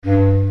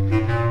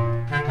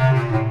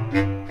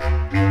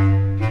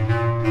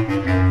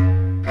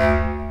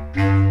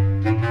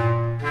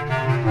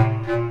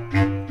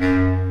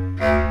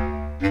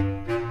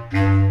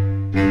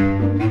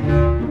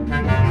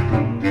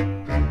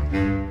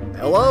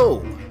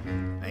Hello,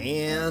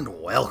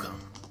 and welcome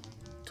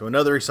to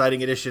another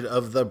exciting edition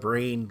of the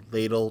Brain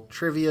Ladle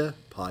Trivia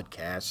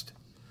Podcast.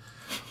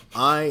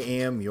 I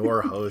am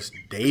your host,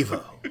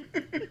 Davo.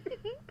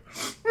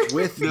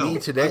 With me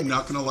today... I'm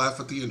not going to laugh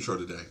at the intro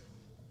today.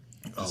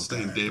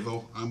 Staying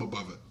Davo, I'm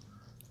above it.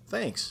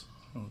 Thanks.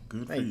 Oh,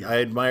 good for you.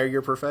 I admire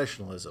your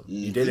professionalism.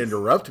 You did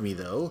interrupt me,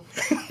 though,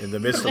 in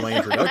the midst of my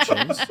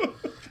introductions.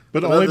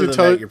 But only to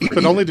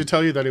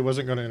tell you that he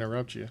wasn't going to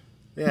interrupt you.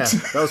 Yeah,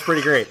 that was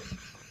pretty great.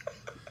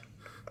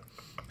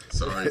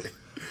 Sorry.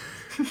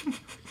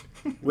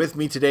 With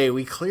me today,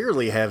 we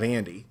clearly have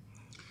Andy.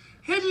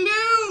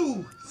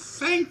 Hello!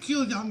 Thank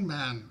you, young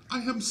man. I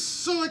am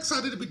so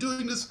excited to be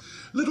doing this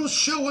little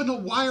show on a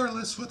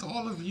wireless with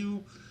all of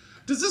you.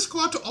 Does this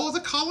go out to all the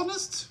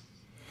colonists?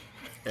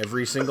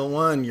 Every single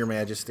one, Your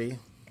Majesty.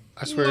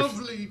 I swear,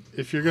 Lovely.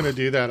 if you're going to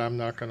do that, I'm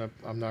not going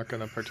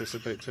to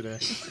participate today.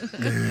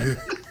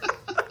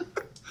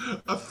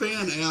 A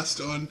fan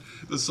asked on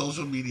the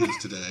social medias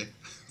today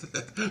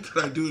that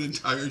I do an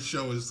entire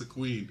show as the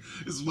Queen.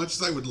 As much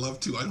as I would love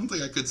to, I don't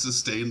think I could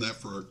sustain that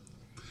for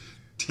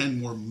 10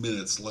 more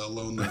minutes, let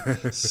alone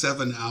the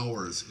 7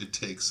 hours it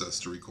takes us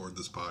to record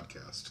this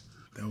podcast.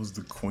 That was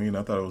the Queen.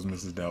 I thought it was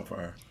Mrs.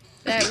 Doubtfire.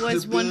 That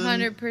was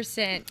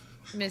 100%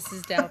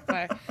 Mrs.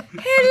 Doubtfire.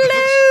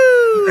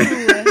 Hello!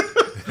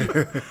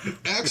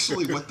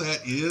 Actually, what that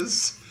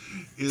is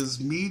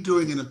me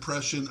doing an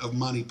impression of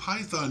Monty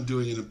Python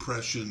doing an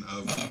impression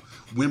of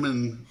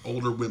women,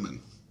 older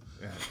women.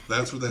 Yeah.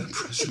 That's where that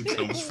impression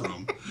comes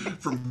from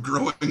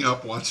growing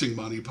up watching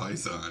Monty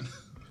Python.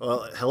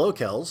 Well, hello,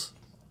 Kels.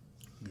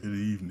 Good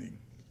evening.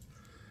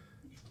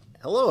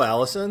 Hello,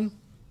 Allison.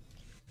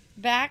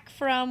 Back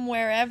from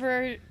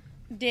wherever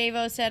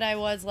Davo said I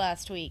was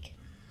last week.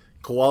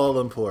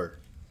 Kuala Lumpur.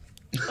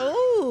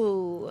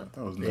 Ooh,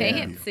 That was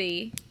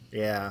fancy.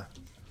 Yeah.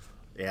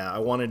 I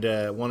wanted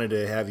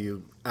to have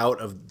you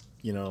out of,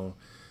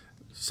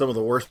 some of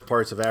the worst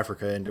parts of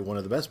Africa into one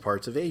of the best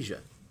parts of Asia.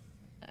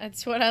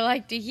 That's what I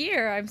like to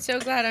hear. I'm so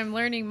glad I'm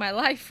learning my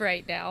life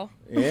right now.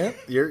 Yeah,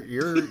 you're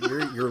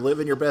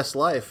living your best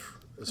life,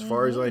 as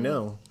far as I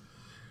know.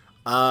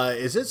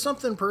 Is it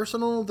something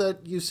personal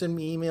that you send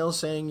me emails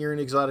saying you're in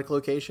exotic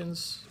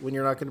locations when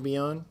you're not going to be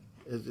on?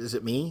 Is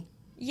it me?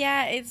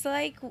 Yeah, it's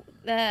like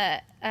the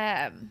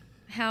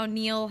how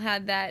Neil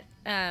had that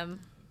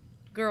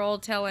girl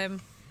tell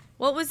him.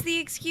 What was the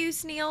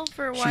excuse, Neil,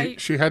 for why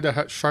She had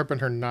to sharpen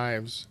her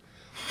knives.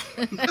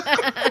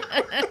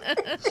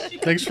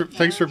 Thanks for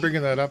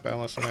bringing that up,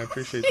 Allison. I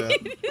appreciate that.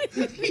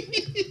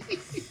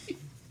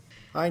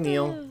 Hi,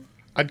 Neil.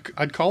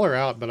 I'd call her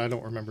out, but I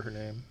don't remember her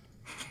name.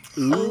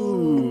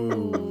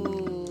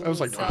 Ooh. That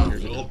was like 20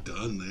 years ago. Well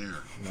done there.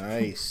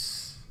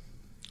 Nice.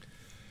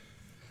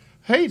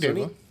 Hey, So,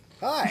 Davo.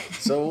 Hi.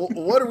 So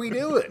what are we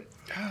doing?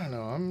 I don't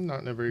know. I'm not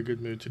in a very good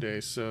mood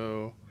today,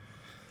 so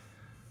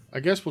I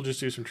guess we'll just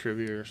do some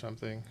trivia or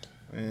something.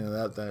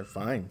 Yeah, that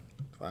fine.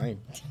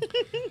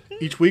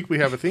 Each week we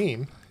have a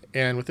theme,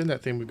 and within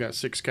that theme we've got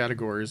 6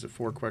 categories of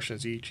 4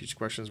 questions each. Each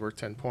question is worth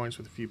 10 points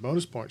with a few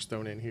bonus points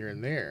thrown in here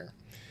and there.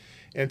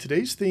 And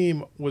today's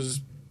theme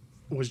was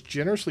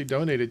generously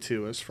donated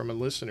to us from a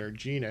listener,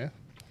 Gina.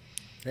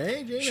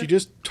 Hey, Gina. She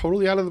just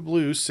totally out of the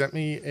blue sent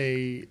me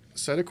a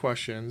set of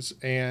questions,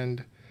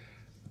 and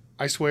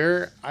I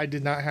swear I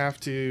did not have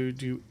to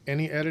do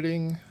any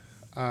editing.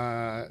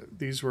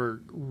 These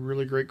were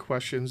really great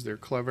questions. They're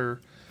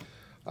clever.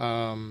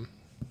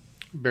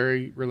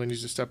 Barry really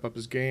needs to step up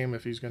his game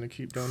if he's going to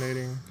keep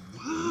donating.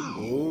 Wow.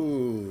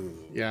 Ooh.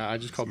 Yeah, I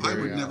just called I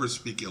Barry would out. never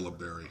speak ill of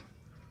Barry.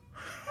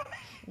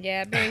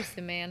 Yeah, Barry's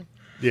the man.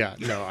 Yeah,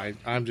 no,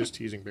 I'm just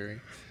teasing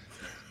Barry.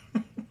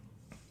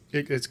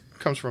 It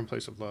comes from a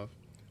place of love.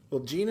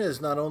 Well, Gina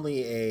is not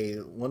only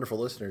a wonderful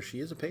listener, she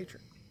is a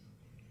patron.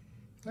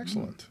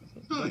 Excellent.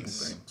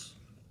 Nice.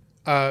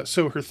 Thanks.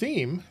 So her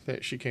theme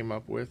that she came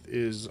up with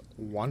is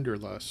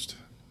Wanderlust.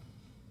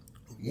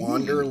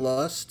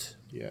 Wanderlust?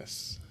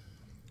 Yes.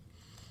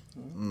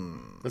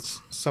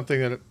 That's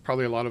something that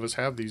probably a lot of us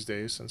have these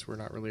days since we're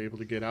not really able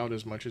to get out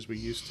as much as we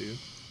used to.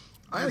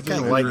 I think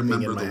kind of I like being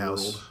remember in my the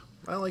house. world.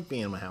 I like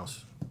being in my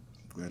house.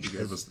 Glad you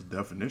gave us the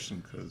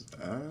definition because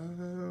I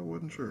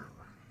wasn't sure.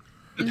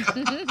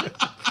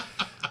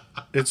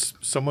 It's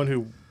someone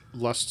who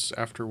lusts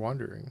after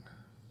wandering.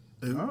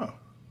 Oh,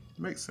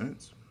 makes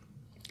sense.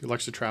 He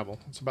likes to travel.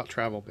 It's about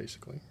travel,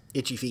 basically.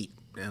 Itchy feet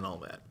and all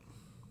that.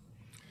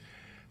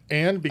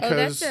 And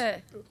because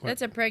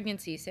That's a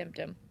pregnancy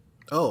symptom.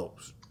 Oh,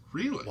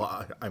 Really?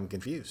 well, I'm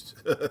confused.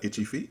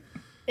 Itchy feet?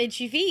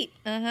 Itchy feet.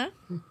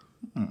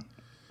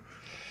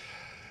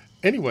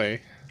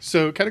 anyway,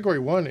 so category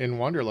 1 in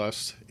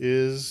Wanderlust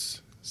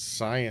is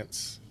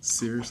science.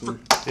 Seriously?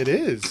 It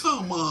is.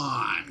 Come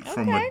on.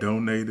 From a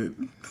donated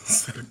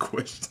set of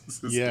questions.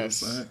 It's Yes,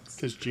 still science?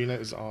 because Gina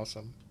is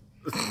awesome.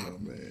 Oh,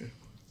 man.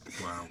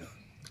 Wow.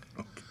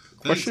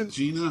 Question- Thanks,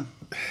 Gina.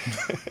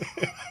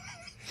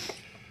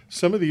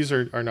 Some of these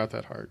are not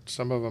that hard.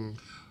 Some of them,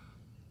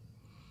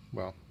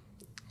 well,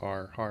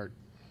 are hard.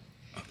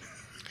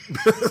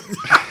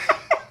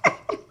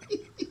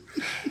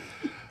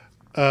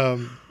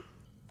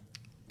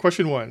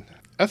 Question 1.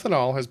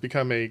 Ethanol has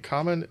become a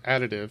common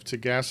additive to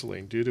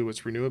gasoline due to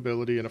its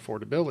renewability and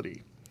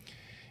affordability.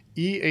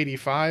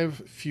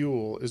 E85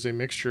 fuel is a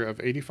mixture of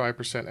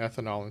 85%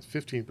 ethanol and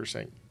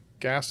 15%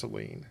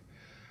 gasoline.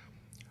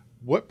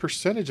 What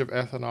percentage of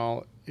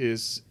ethanol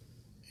is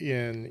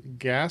in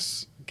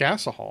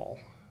gasohol,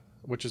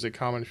 which is a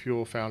common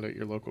fuel found at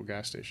your local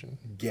gas station?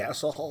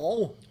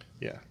 Gasohol?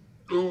 Yeah.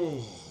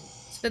 Oh,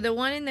 So the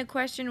one in the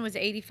question was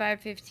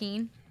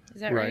 8515.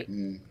 Is that right?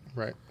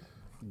 Right.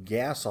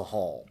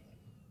 Gasohol.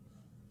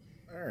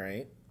 All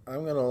right.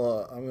 I'm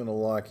gonna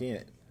lock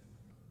in.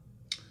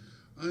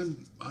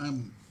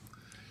 I'm.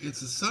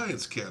 It's a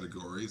science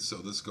category, so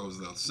this goes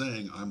without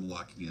saying. I'm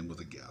locking in with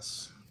a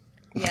guess.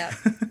 Yeah.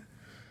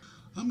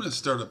 I'm going to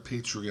start a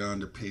Patreon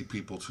to pay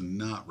people to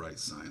not write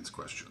science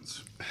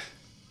questions.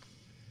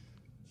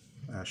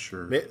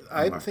 Sure.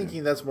 I'm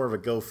thinking that's more of a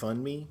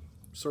GoFundMe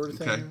sort of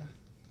thing. Okay.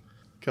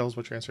 Kels,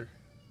 what's your answer?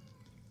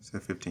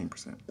 Said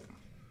 15%.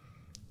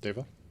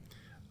 Deva?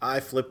 I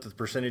flipped the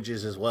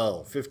percentages as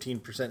well.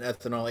 15%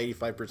 ethanol,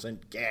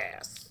 85%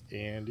 gas.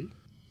 Andy?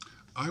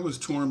 I was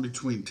torn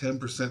between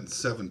 10% and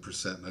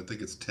 7%, and I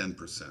think it's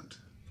 10%.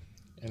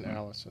 And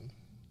Allison?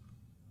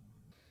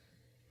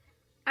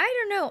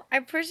 I don't know.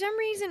 For some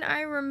reason,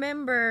 I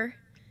remember,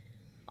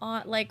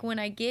 like when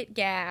I get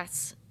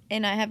gas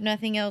and I have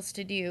nothing else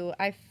to do,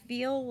 I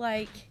feel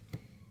like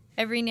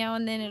every now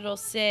and then it'll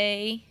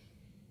say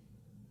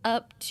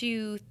up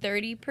to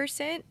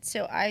 30%.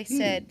 So I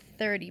said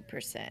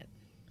 30%.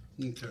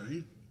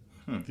 Okay.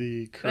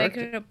 The But I correct...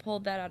 could have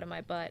pulled that out of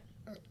my butt.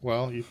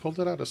 Well, you pulled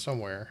it out of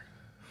somewhere.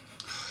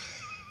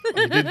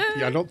 You did,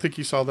 I don't think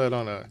you saw that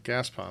on a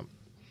gas pump.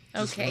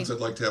 Just Okay. once I'd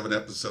like to have an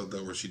episode,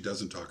 though, where she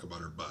doesn't talk about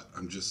her butt.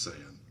 I'm just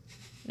saying.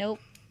 Nope.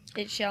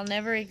 It shall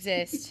never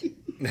exist.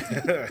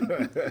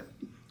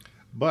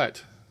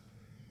 But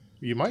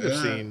you might have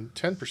Yeah. seen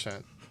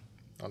 10%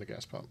 on a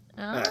gas pump.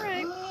 All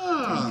right.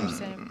 Ah,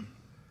 10%.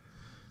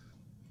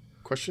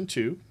 Question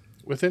 2.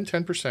 Within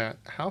 10%,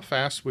 how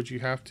fast would you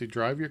have to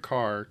drive your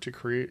car to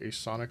create a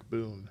sonic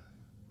boom?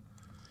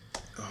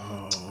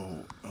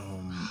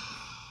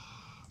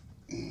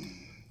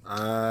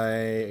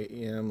 I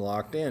am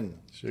locked in.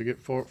 So you get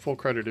full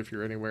credit if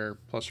you're anywhere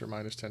plus or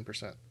minus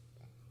 10%.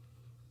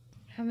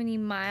 How many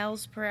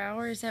miles per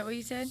hour? Is that what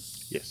you said?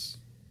 Yes.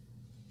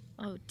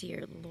 Oh,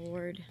 dear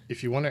Lord.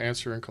 If you want to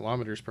answer in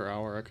kilometers per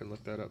hour, I can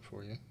look that up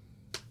for you.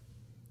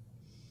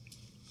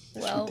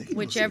 Well, ridiculously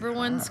whichever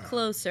one's high.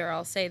 closer,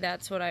 I'll say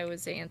that's what I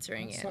was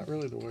answering It's in. not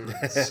really the way.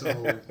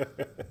 so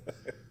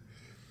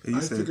You I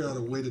said, figured out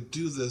a way to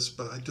do this,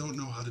 but I don't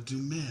know how to do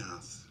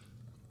math.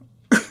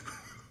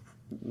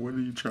 what are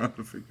you trying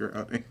to figure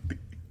out, Andy?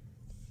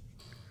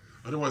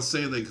 I don't want to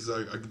say anything because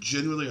I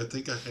genuinely I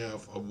think I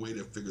have a way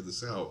to figure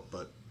this out,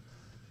 but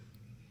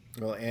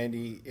Well,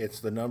 Andy, it's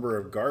the number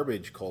of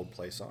garbage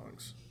Coldplay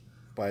songs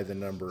by the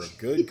number of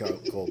good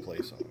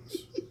Coldplay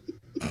songs.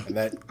 And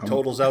that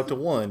totals out to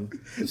 1,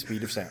 the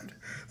speed of sound.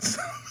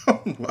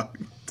 Oh, wow.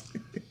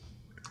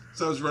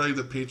 so I was writing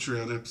the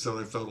Patreon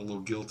episode. I felt a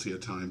little guilty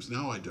at times.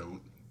 Now I don't.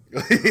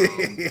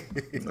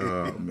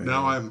 Oh, man.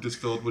 Now I'm just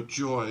filled with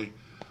joy.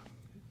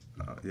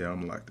 Yeah,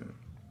 I'm locked in.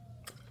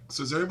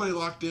 So is everybody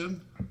locked in?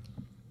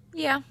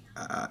 Yeah.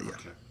 Yeah.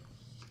 Okay.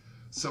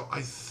 So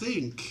I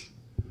think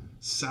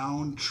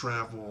sound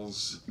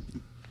travels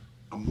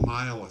a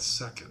mile a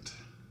second.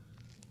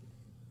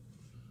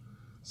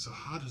 So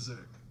how does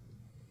that?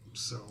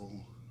 So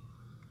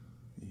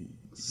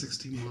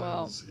 60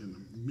 miles in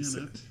a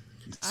minute.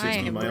 I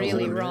 60 am miles really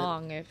in a minute.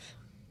 wrong if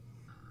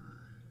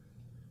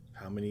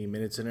How many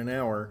minutes in an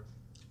hour?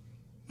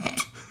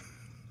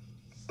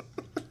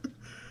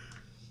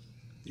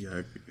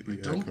 Yeah, you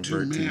gotta Don't do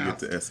convert to math.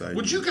 get to SIU.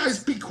 Would you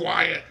guys be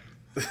quiet?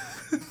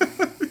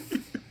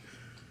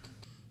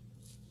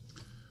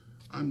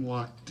 I'm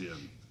locked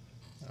in.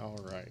 All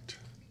right.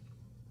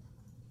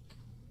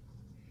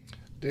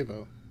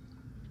 Devo.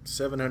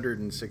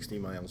 760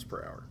 miles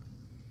per hour.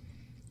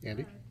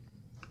 Andy.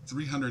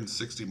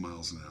 360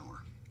 miles an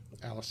hour.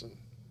 Allison.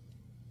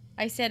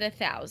 I said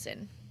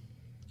 1,000.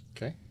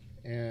 Okay.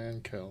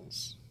 And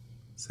Kels.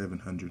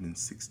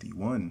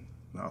 761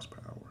 miles per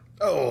hour.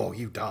 Oh,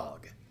 you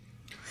dog.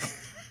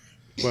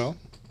 Well,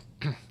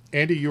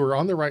 Andy, you were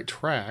on the right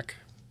track,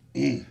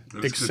 Let's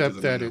get except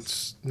to the that math.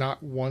 it's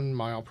not 1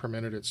 mile per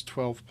minute, it's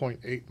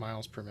 12.8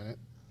 miles per minute,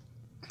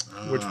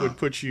 which would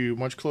put you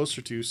much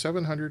closer to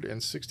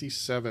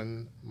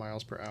 767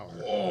 miles per hour.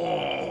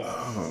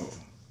 Oh,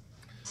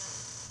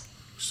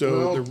 So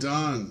Well the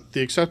done.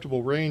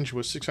 acceptable range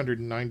was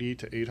 690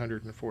 to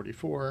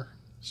 844.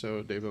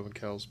 So Devo and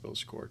Kels both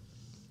scored.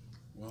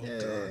 Well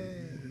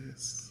done.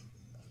 yes.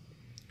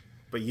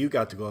 But you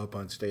got to go up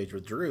on stage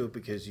with Drew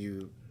because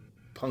you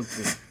punked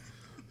me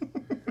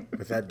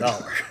with that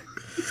dollar.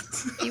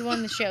 You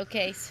won the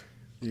showcase.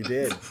 You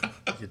did,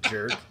 you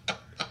jerk.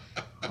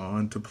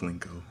 On to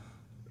Plinko.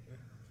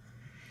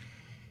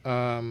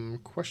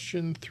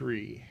 Question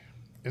 3.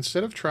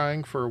 Instead of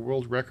trying for a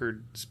world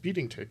record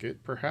speeding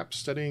ticket, perhaps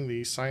studying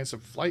the science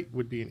of flight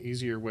would be an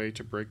easier way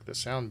to break the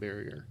sound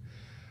barrier.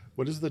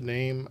 What is the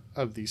name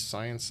of the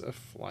science of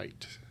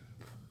flight?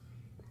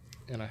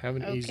 And I have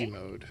an easy Okay.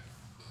 mode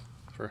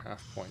for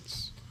half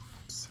points.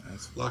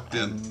 Locked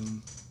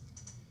in.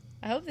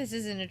 I hope this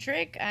isn't a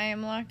trick. I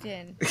am locked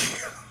in.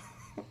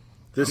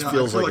 This Yeah,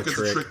 feels I feel like, like a it's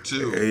trick. a trick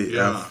too. Hey,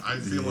 Yeah, I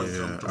feel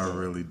yeah, uncomfortable. I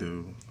really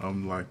do.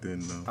 I'm locked in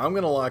though. I'm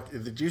gonna lock.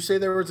 Did you say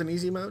there was an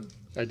easy mode?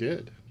 I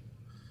did.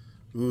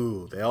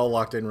 Ooh, they all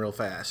locked in real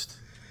fast.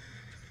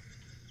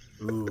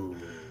 Ooh,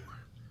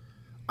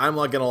 I'm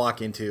not gonna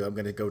lock into. I'm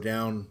gonna go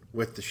down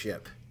with the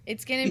ship.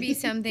 It's going to be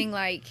something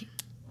like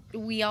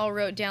we all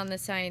wrote down the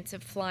science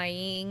of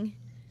flying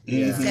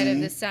Yeah, instead of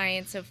the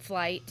science of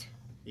flight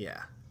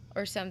yeah.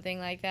 or something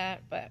like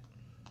that. But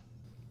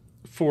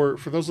For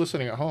those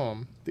listening at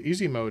home, the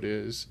easy mode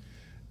is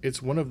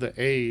it's one of the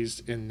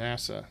A's in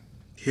NASA.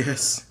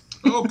 Yes.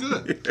 Oh,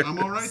 good. I'm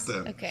all right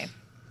then. okay.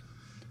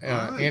 All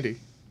right. Andy,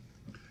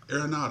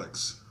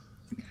 Aeronautics.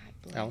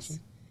 Allison,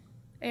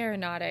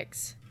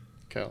 Aeronautics.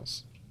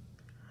 Kels.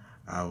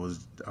 I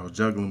was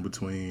juggling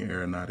between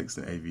aeronautics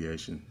and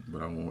aviation,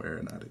 but I went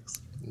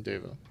aeronautics. and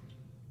Devo.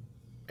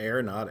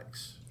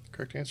 Aeronautics.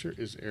 Correct answer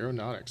is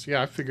aeronautics.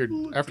 Yeah, I figured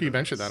after you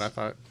mentioned that, I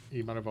thought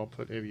you might have all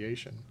put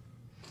aviation.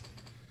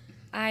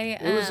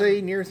 It was a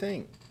near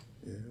thing.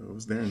 Yeah, it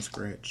was there in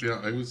scratch.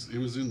 Yeah, it was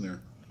in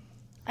there.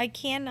 I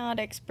cannot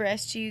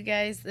express to you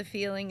guys the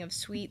feeling of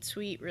sweet,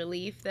 sweet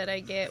relief that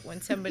I get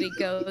when somebody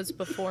goes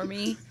before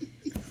me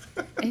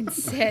and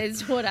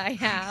says what I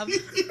have.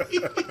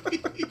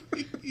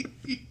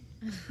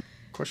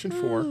 Question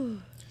 4.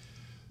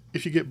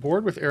 If you get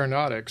bored with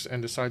aeronautics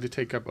and decide to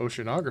take up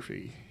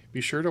oceanography,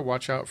 be sure to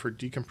watch out for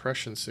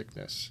decompression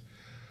sickness.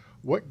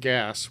 What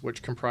gas,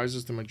 which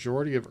comprises the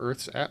majority of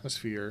Earth's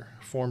atmosphere,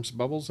 forms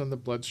bubbles in the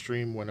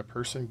bloodstream when a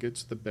person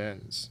gets the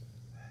bends?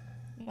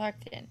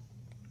 Locked in.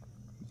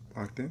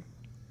 Locked in?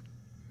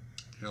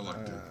 Yeah,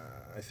 locked in.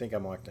 I think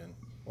I'm locked in.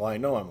 Well, I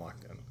know I'm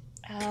locked in.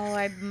 Oh,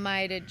 I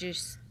might have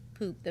just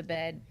pooped the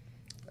bed.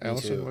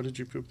 Allison, too. what did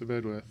you poop the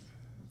bed with?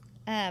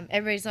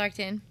 Everybody's locked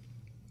in.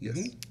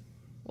 Yes.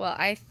 Well,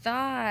 I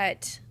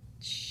thought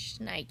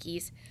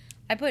Nikes.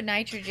 I put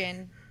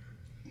nitrogen,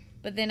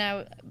 but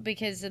then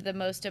because of the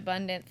most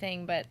abundant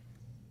thing, but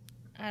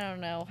I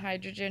don't know.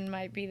 Hydrogen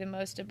might be the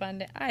most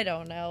abundant. I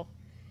don't know.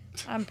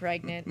 I'm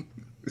pregnant.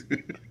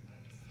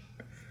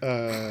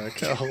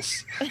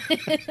 Kels.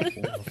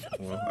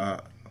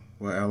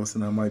 Well,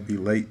 Allison, I might be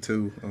late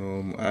too.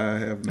 I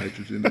have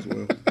nitrogen as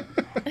well.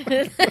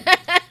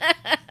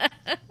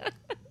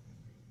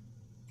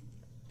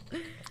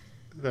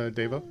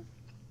 Devo.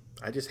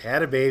 I just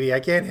had a baby. I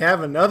can't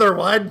have another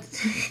one.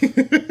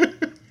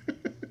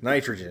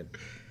 Nitrogen.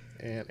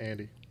 And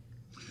Andy.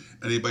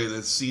 Anybody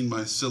that's seen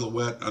my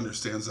silhouette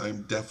understands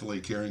I'm definitely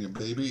carrying a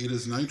baby. It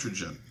is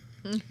nitrogen.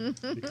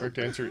 The correct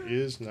answer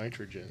is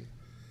nitrogen.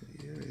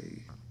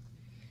 Yay.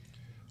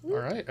 All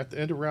right. At the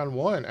end of round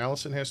 1,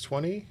 Allison has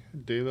 20.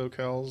 Devo,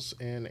 Kels,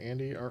 and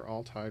Andy are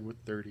all tied with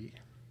 30.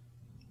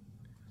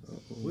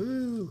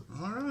 Woo.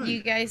 All right.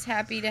 You guys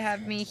happy to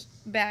have me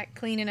back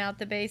cleaning out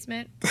the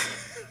basement?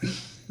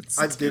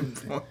 I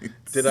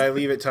did I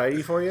leave it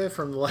tidy for you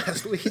from the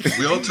last week?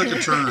 We all took a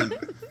turn.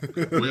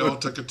 We all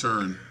took a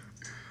turn.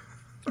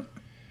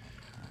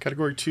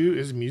 Category 2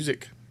 is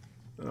music.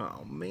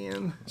 Oh,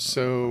 man.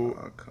 So,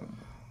 Oh, come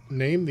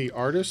name the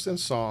artist and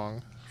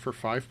song for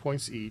 5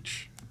 points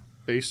each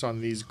based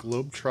on these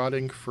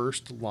globe-trotting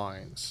first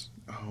lines.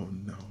 on. Oh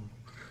no.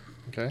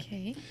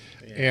 Okay?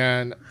 Okay.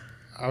 And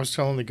I was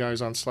telling the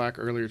guys on Slack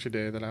earlier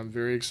today that I'm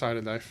very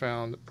excited that I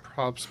found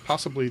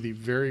possibly the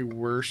very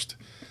worst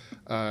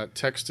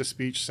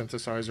text-to-speech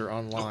synthesizer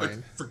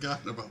online. I've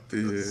forgotten about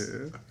this.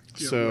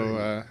 Yeah.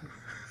 So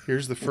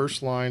here's the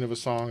first line of a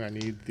song. I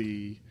need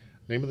the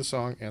name of the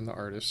song and the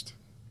artist.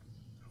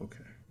 Okay.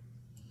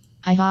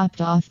 I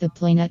hopped off the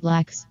plane at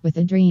Lax with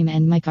a dream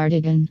and my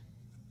cardigan.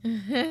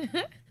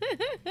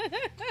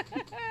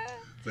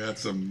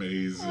 That's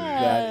amazing.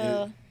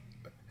 That is,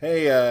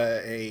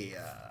 hey,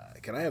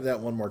 can I have that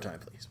one more time,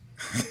 please?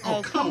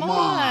 Oh, come come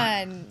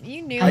on.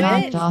 You knew I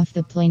hopped it. off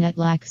the plane at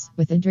Lax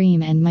with a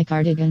dream and my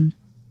cardigan.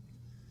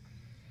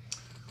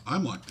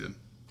 I'm locked in.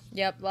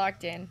 Yep,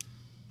 locked in.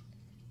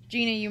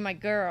 Gina, you my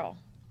girl.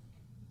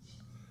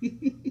 Yeah,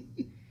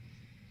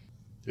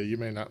 you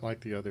may not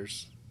like the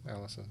others,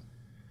 Allison.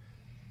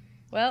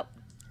 Well,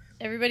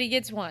 everybody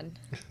gets one.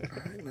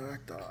 I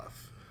knocked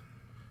off.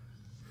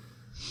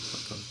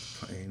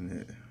 Playing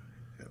it.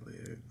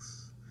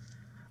 LAX.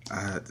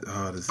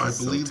 This is I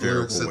so believe terrible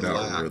Eric said without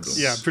lax. a rhythm.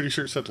 Yeah, I'm pretty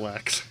sure it said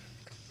lax.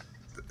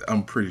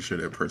 I'm pretty sure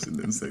that person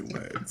didn't say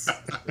lags.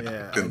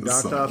 Yeah, I In the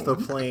knocked song. off the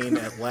plane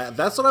at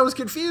That's what I was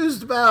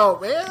confused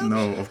about, man.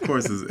 No, of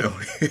course it's The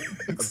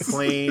LAX.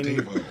 plane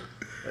Devo.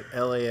 at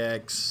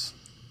LAX,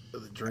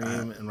 the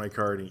dream, and my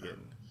cardigan.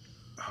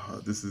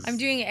 This is. I'm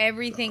doing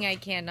everything I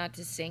can not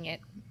to sing it.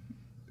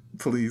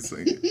 Please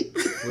sing it.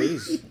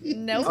 Please.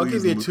 Nope. I'll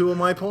give you 2 of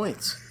my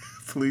points.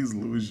 Please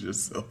lose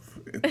yourself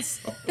in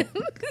song.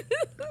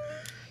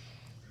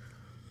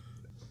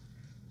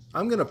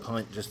 I'm going to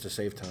punt just to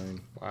save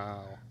time.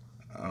 Wow.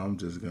 I'm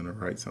just gonna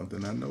write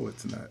something I know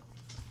it's not.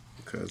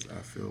 because I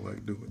feel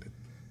like doing it.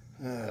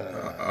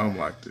 I'm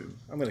locked in.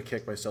 I'm gonna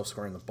kick myself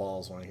square in the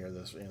balls when I hear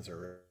this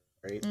answer.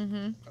 Right?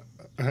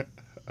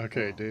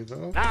 Okay, Dave.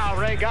 Now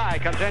Ray Guy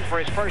comes in for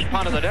his first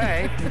punt of the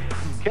day.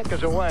 Kick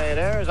is away.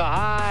 There's a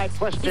high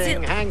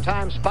twisting hang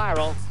time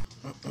spiral.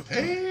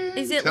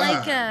 Is it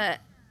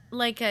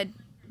like a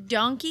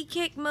donkey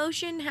kick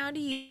motion? How do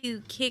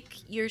you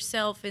kick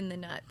yourself in the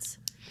nuts?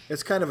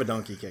 It's kind of a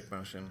donkey kick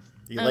motion.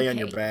 You lay on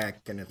your Okay.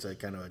 back, and it's a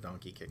kind of a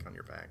donkey kick on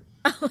your back.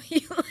 Oh,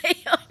 you lay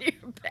on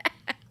your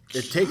back.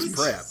 It takes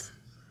prep.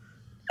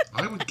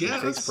 I would It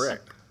guess. takes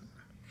prep.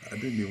 I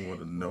didn't even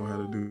want to know how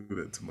to do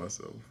that to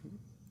myself.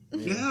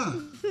 Yeah.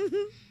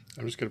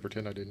 I'm just gonna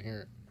pretend I didn't hear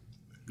it.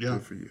 Yeah.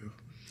 Good for you.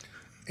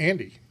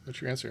 Andy,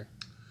 what's your answer?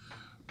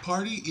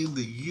 Party in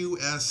the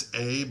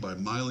USA by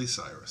Miley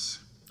Cyrus.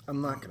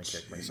 I'm not gonna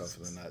kick myself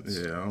in the nuts.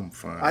 Yeah, I'm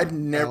fine. I'd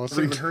never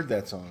Allison? even heard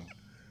that song.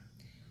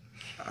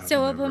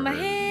 So I never put my heard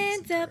of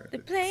hands this. up to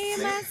play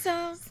my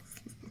songs.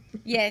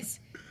 Yes.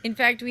 In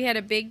fact, we had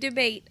a big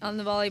debate on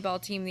the volleyball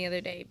team the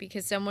other day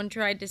because someone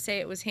tried to say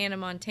it was Hannah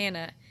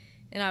Montana.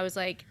 And I was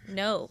like,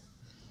 no.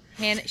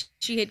 Hannah,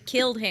 she had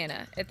killed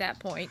Hannah at that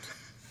point.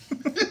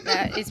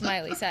 That is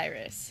Miley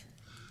Cyrus.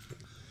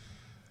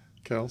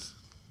 Kels?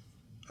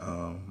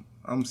 I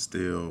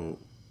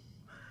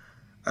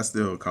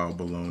still call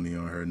baloney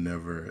on her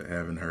never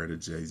having heard a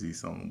Jay-Z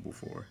song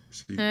before.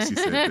 She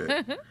said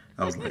that.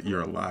 I was like,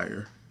 you're a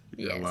liar.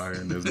 You're Yes. a liar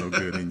and there's no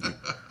good in you.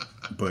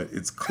 But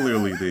it's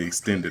clearly the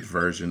extended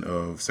version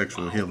of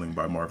Sexual Healing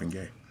by Marvin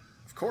Gaye.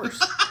 Of course.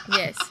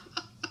 Yes. I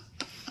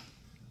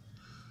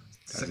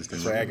just That's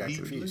didn't why I know got that.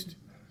 confused.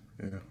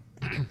 Yeah.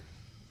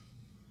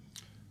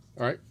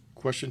 All right.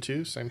 Question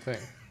 2, same thing.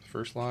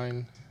 First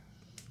line,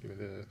 give me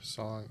the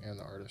song and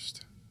the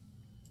artist.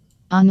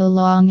 On the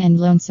long and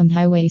lonesome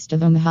highways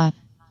of Omaha.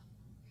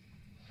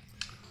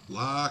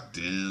 Locked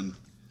in.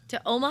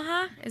 To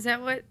Omaha? Is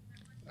that what?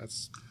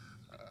 That's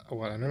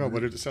what I don't know.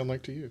 What did it sound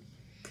like to you?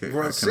 Okay,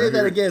 Bro, can say I that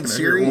hear- again, can I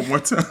hear it Siri. one more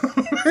time.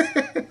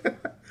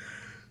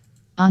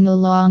 On the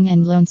long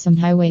and lonesome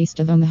highways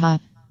of Omaha.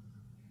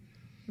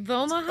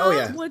 Vomaha? Oh,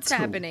 yeah. What's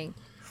happening?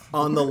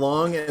 On the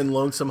long and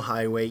lonesome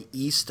highway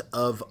east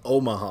of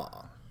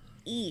Omaha.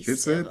 East It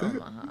said of that?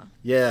 Omaha.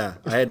 Yeah,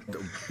 I had.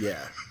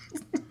 Yeah.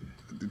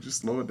 Did you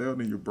slow it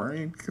down in your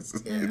brain?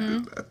 'Cause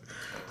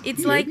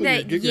It's like you're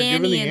that giving the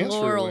Yanny and answer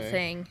Laurel away.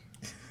 thing.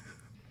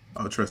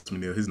 Oh, trust me,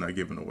 Neil. He's not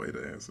giving away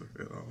the answer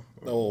at all.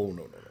 Oh,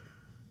 no.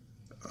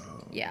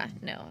 Yeah,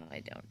 no, I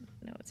don't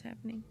know what's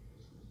happening.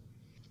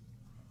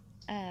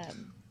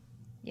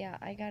 Yeah,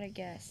 I got a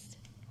guess.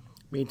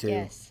 Me too.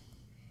 Yes.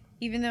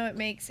 Even though it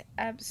makes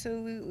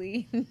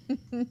absolutely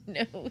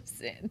no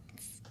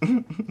sense.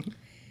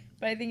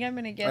 But I think I'm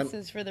going to guess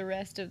this for the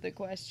rest of the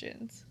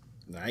questions.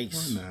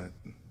 Nice. Why not?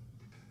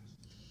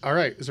 All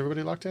right. Is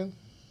everybody locked in?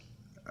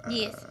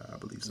 Yes. I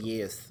believe so.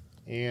 Yes.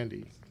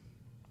 Andy,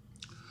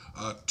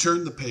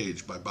 Turn the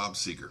Page by Bob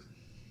Seger.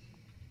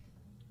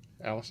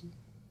 Allison,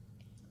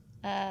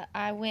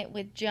 I went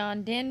with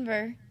John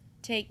Denver.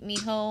 Take Me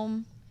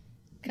Home,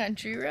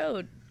 Country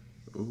Road.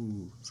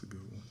 Ooh, that's a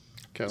good one.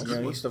 Kels.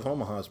 Yeah, east of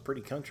Omaha is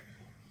pretty country.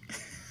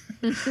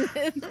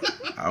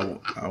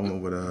 I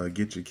went with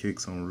Get Your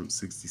Kicks on Route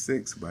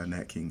 66 by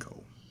Nat King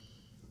Cole.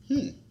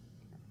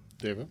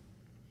 David.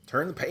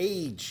 Turn the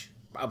page.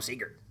 Bob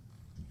Seger.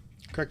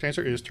 Correct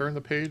answer is Turn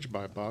the Page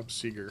by Bob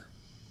Seger.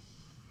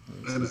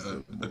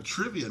 And a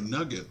trivia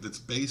nugget that's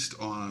based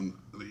on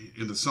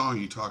in the song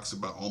he talks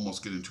about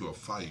almost getting into a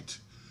fight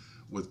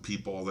with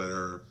people that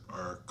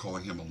are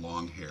calling him a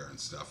long hair and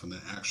stuff, and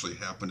that actually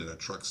happened at a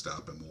truck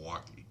stop in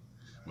Milwaukee,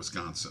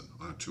 Wisconsin,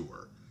 on a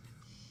tour,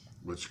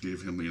 which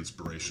gave him the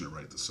inspiration to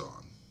write the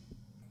song.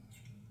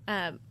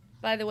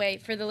 By the way,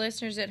 for the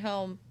listeners at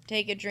home,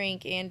 take a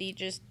drink. Andy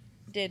just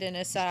did an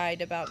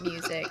aside about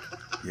music.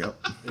 Yep.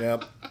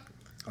 Yep.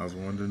 I was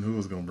wondering who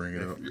was going to bring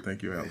it up.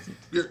 Thank you, Allison.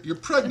 You're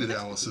pregnant,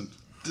 Allison.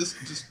 Just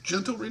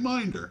gentle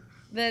reminder.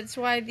 That's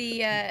why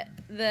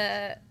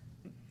the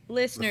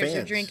listeners are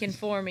fans. drinking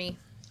for me.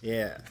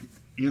 Yeah.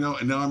 You know,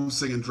 and now I'm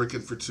singing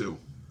 "Drinking for Two."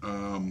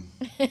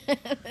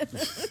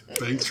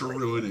 Thanks for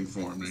ruining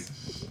for me.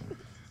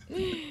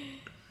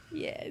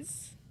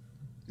 Yes.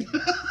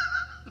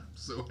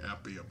 So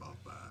happy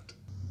about that.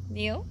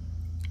 Neil?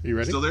 You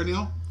ready? Still there,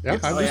 Neil? Yeah,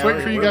 I'm Oh, just yeah,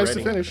 waiting for you we're guys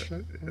ready. to finish.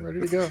 I'm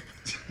ready to go.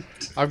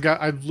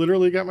 I've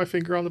literally got my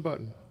finger on the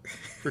button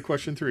for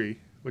question 3,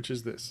 which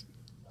is this.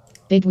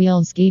 Big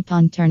wheels keep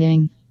on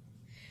turning.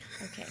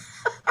 Okay.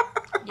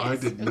 I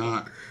did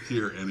not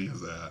hear any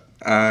of that.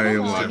 I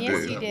Come on, liked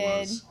yes, it. you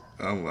did.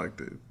 I liked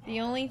it. The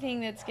only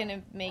thing that's going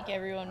to make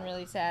everyone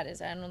really sad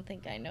is I don't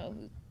think I know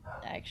who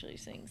actually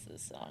sings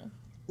this song.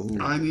 Ooh,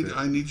 I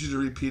need you to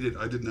repeat it.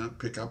 I did not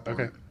pick up on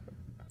Okay. it.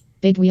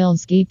 Big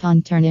wheels keep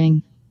on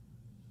turning.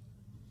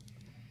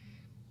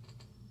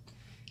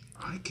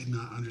 I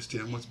cannot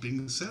understand what's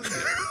being said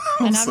there.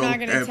 And I'm so not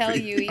going to tell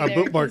happy. you I either.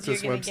 bookmarked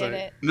 'cause you're this gonna get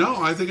website. it.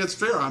 No, I think it's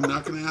fair. I'm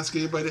not going to ask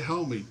anybody to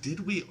help me.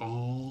 Did we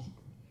all?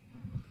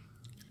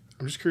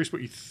 I'm just curious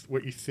what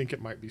you think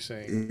it might be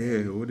saying.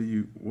 Yeah,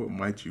 what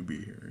might you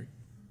be hearing?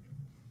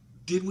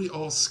 did we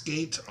all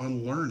skate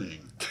on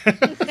learning?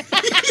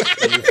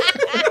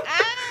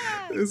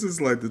 This is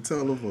like the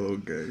telephone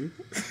game.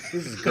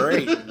 This is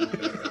great.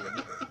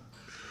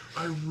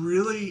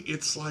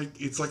 It's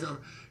like a,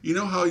 you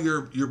know how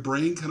your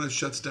brain kind of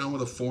shuts down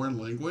with a foreign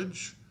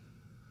language?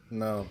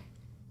 No.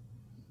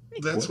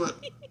 That's what.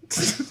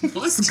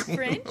 What?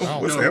 French?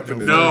 What's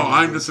happening? No,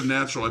 I'm just a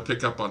natural. I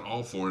pick up on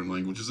all foreign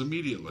languages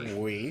immediately.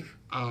 We.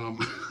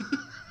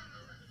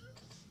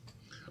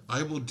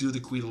 I will do the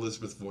Queen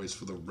Elizabeth voice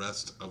for the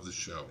rest of the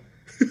show.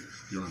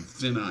 You're on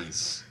thin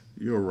ice.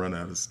 You'll run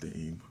out of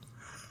steam.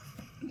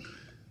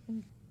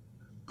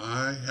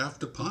 I have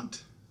to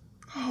punt.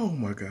 Oh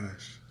my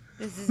gosh.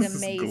 This is This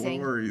is amazing.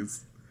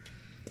 glorious.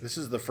 This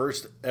is the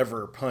first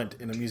ever punt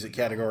in a music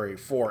category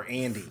for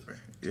Andy.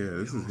 Yeah,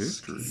 this is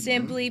history.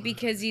 Simply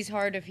because he's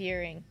hard of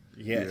hearing.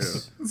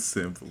 Yes. Yeah,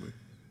 simply.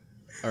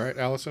 All right,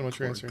 Allison, what's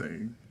your Poor answer?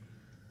 thing.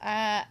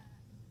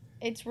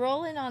 It's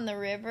Rolling on the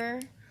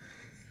River,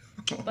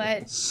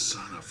 but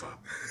Son of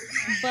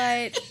a.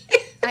 but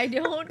I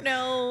don't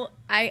know.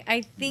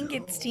 I think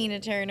it's Tina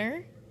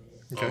Turner,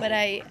 Okay. but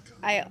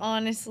I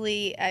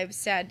honestly, I'm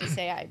sad to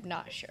say I'm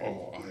not sure.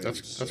 Oh, I That's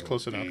am so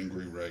close enough.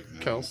 Angry right now.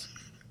 Kels.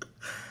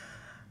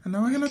 And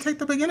now we're going to take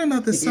the beginning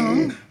of this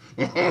song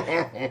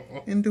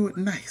and do it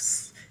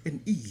nice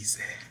and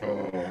easy.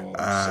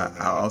 I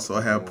also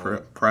have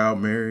Proud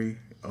Mary.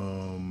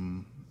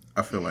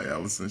 I feel like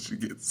Allison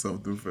should get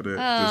something for that.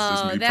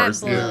 That's just me that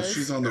personally. Yeah, blows.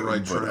 she's on the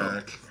right But,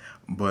 track.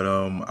 But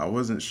I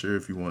wasn't sure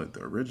if you wanted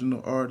the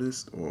original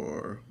artist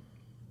or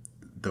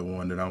the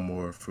one that I'm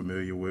more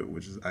familiar with,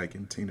 which is Ike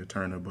and Tina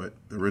Turner. But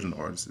the original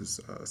artist is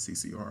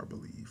CCR, I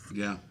believe.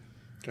 Yeah.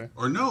 Okay.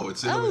 Or no,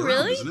 it's the Oh, other way around,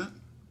 really? isn't it?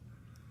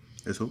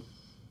 Is who?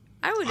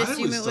 I would I assume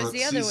always it was thought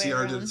the other way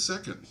CCR did around. it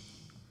second.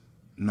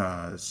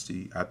 Nah,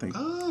 I think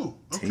Oh,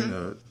 okay.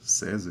 Tina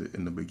says it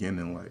in the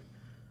beginning, like,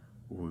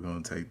 we're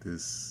going to take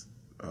this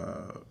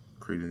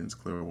Creedence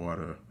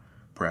Clearwater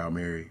Proud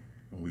Mary,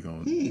 and we're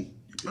going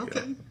to...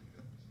 Okay.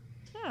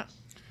 Huh.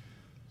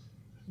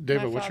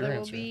 David, My what's your father will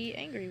answer? be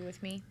angry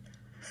with me.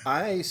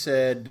 I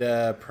said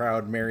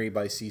Proud Mary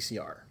by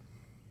CCR.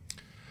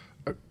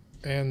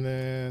 And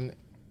then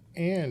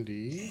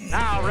Andy.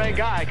 Now Ray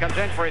Guy comes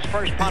in for his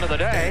first punt of the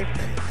day.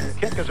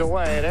 Kick is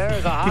away.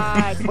 There's a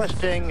high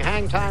twisting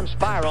hang time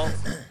spiral.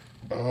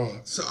 Oh,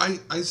 so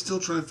I still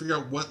trying to figure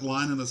out what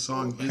line in the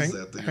song is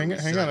that. Hang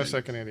on a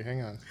second, Andy.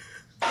 Hang on.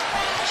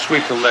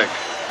 Sweep the leg.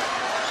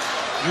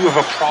 You have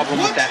a problem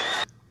with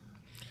that.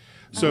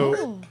 So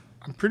Oh.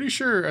 I'm pretty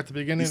sure at the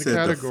beginning You of the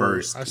said the category,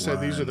 first I said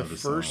these are line the of the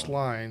first song.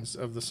 lines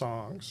of the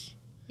songs.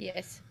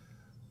 Yes.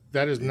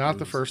 That is not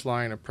the first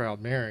line of Proud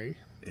Mary.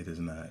 It is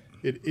not.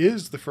 It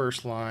is the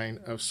first line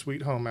of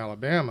Sweet Home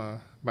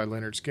Alabama by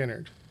Leonard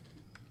Skinner.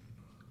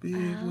 Big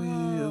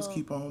wheels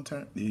keep on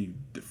turning. You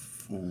the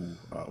fool.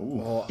 Oh.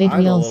 Well, Big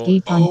I'm a wheels little-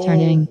 keep on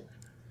turning.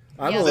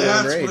 I'm Yeah. a little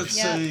That's what enraged. it's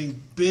Yeah.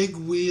 saying. Big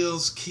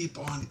wheels keep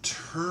on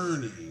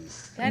turning.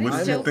 That What is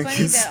did you so think funny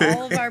he that said?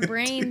 all of our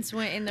brains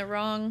went in the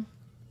wrong.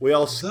 We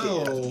all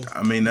So,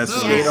 I mean, that's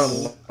skate No.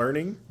 on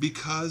learning.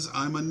 because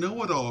I'm a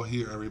know-it-all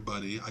here,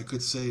 everybody, I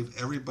could save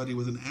everybody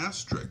with an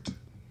asterisk.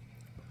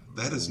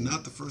 That is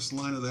not the first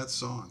line of that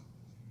song.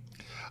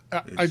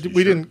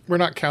 We're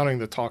not counting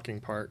the talking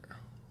part.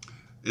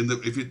 In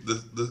the if you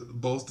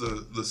both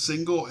the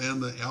single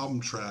and the album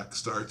track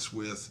starts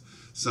with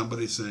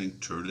somebody saying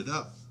 "Turn it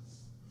up."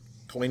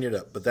 Clean it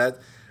up. But that,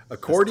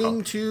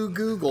 according to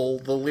Google,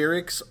 the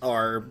lyrics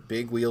are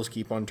 "Big wheels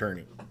keep on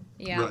turning."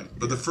 Yeah. Right.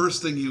 But the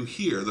first thing you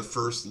hear, the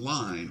first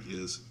line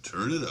is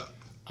 "Turn it up."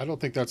 I don't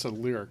think that's a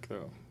lyric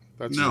though.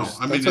 That's No, just,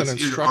 I mean that's an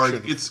it's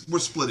instruction. we're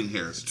splitting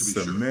hairs to be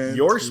sure. cement.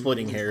 You're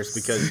splitting hairs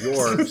because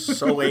you're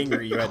so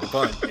angry you had to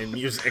punt in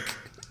music.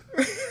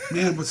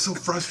 Man, what's so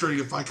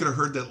frustrating? If I could have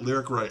heard that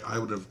lyric right, I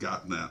would have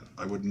gotten that.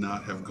 I would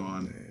not have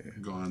gone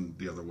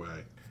the other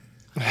way.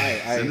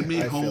 Send me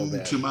I feel home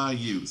bad. to my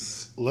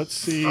youth. Let's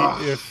see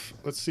if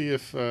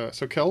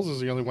so Kells is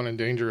the only one in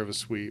danger of a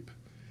sweep,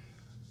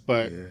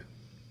 but Yeah.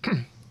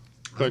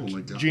 but Oh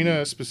my God.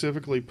 Gina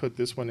specifically put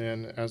this one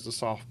in as the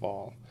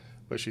softball,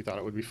 but she thought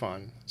it would be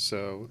fun.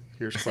 So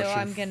here's So question.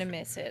 I'm gonna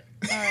miss it.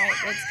 All right,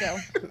 let's go.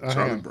 hang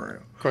Charlie on. Brown.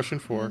 Question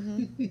 4.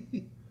 Mm-hmm.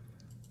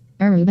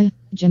 Aruba,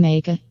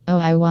 Jamaica. Oh,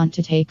 I want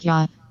to take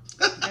ya.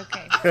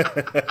 Okay.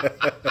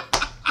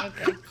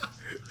 Okay.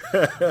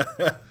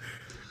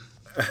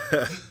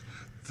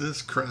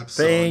 This crap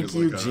song Thank is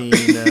you, like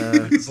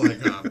Gina. it's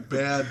like a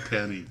bad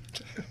penny.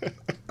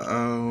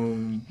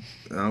 I'm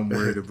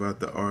worried about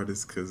the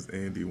artist because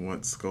Andy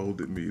once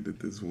scolded me that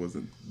this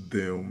wasn't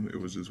them. It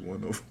was just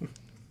one of them.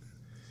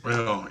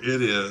 Well,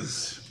 it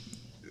is.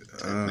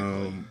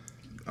 I'm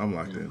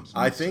locked in.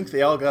 I think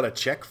they all got a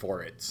check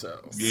for it. So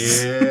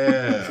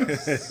Yeah.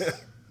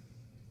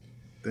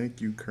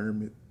 Thank you,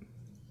 Kermit.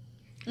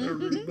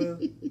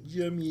 Aruba, Is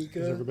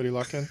Jamaica. everybody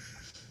locked in?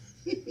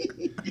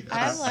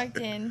 I'm locked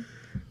in.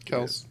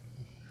 Kells,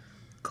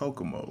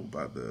 Kokomo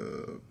by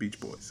the Beach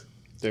Boys.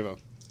 Devo,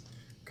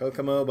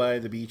 Kokomo by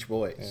the Beach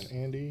Boys.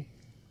 and Andy,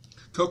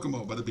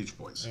 Kokomo by the Beach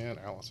Boys. and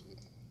Allison.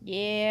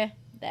 Yeah,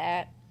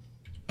 that.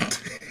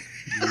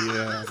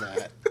 Yeah,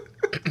 that.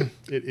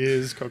 It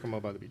is Kokomo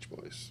by the Beach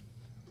Boys.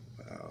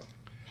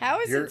 How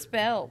is it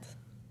spelled?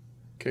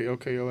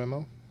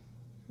 Kokomo?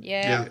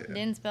 Yeah,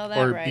 didn't spell that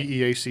Or right.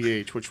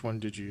 Beach. Which one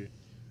did you?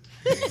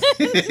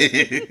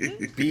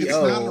 It's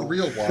not a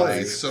real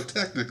place, so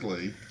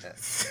technically.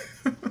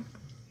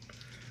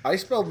 I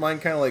spelled mine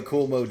kind of like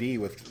Cool Mo D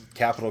with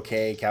capital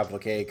K,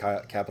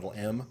 capital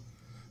M.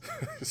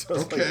 So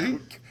it's Okay.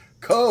 like,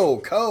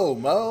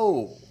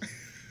 Mo.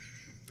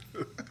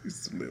 I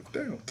used to live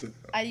down to.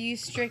 I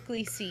use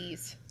strictly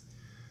C's.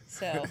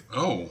 So,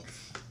 Oh,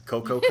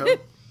 Coco.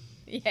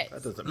 yes.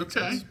 That doesn't make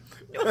okay. sense.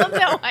 Well,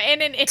 no,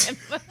 and an M.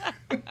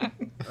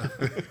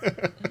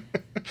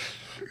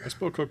 I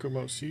spelled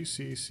Kokomo C.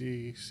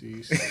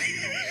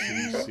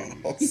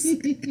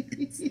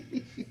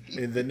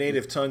 In the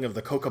native tongue of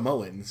the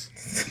Kokomoans.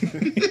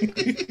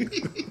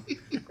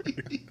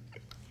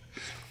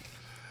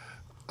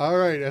 All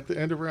right, at the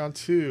end of round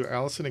 2,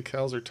 Allison and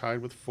Kels are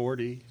tied with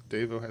 40.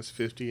 Davo has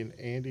 50, and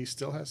Andy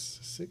still has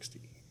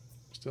 60.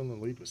 Still in the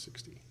lead with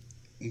 60.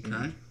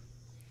 Okay.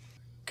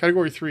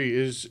 Category 3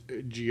 is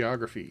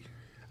geography.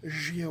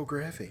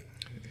 Geography.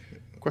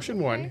 Question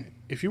 1.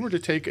 If you were to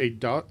take a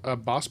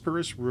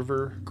Bosporus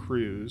River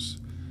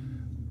cruise,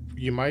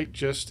 you might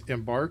just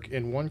embark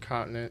in one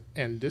continent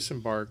and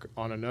disembark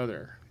on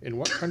another. In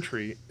what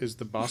country is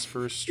the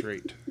Bosphorus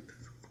Strait?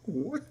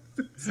 What?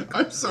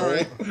 I'm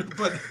sorry,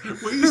 but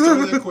when you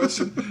started that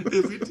question,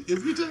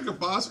 if you take a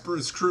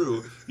Bosporus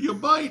crew, you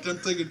might. I'm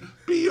thinking,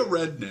 be a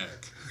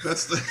redneck.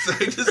 That's the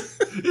I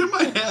just in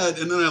my head,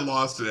 and then I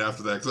lost it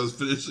after that because I was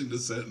finishing the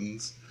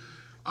sentence.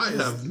 I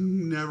have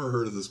never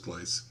heard of this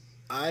place.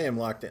 I am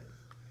locked in.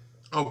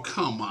 Oh,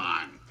 come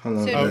on. Hold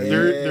on. So- Oh,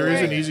 there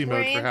is an We're- easy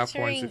mode we're for half points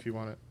answering- if you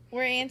want it.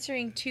 We're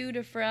answering to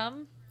to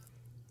from?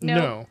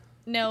 No.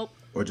 Nope.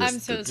 Or just I'm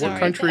so the- sorry. What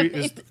country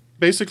is...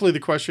 Basically, the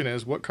question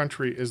is, what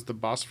country is the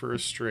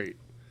Bosphorus Strait?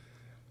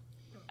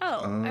 Oh, I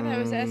thought I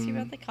was asking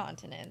about the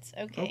continents.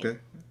 Okay.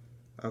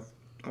 Okay.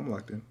 I'm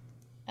locked in.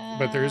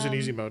 But there is an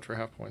easy mode for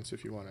half points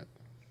if you want it.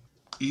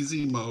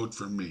 Easy mode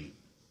for me.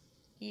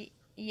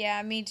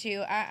 Yeah, me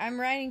too. I'm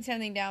writing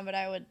something down, but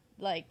I would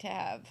like to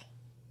have...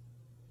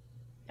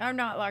 I'm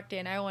not locked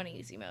in. I want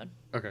easy mode.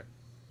 Okay.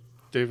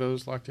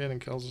 Davo's locked in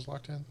and Kels is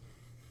locked in?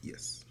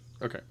 Yes.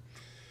 Okay.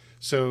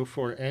 So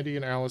for Andy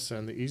and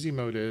Allison, the easy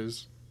mode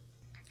is...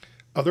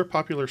 Other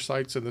popular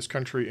sites in this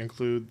country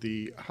include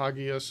the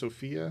Hagia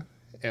Sophia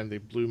and the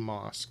Blue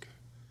Mosque.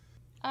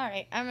 All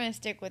right, I'm gonna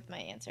stick with my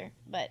answer,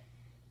 but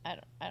I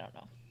don't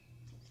know.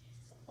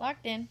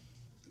 Locked in.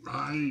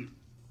 I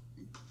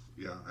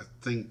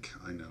think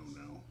I know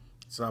now.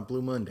 It's not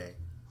Blue Monday.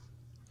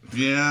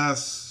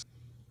 Yes.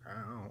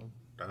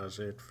 How does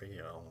it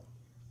feel?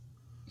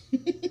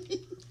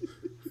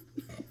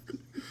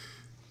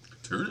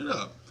 Turn it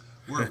up.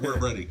 We're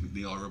ready,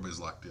 Neil. Everybody's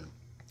locked in.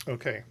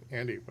 Okay,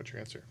 Andy, what's your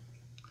answer?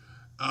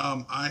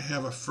 I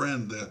have a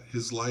friend that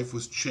his life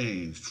was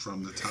changed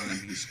from the time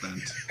he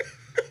spent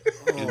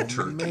in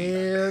Turkey.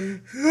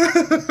 Man.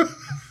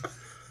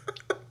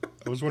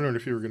 I was wondering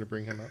if you were going to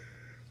bring him up.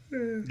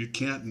 You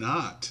can't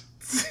not.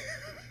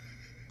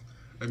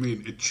 I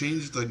mean, it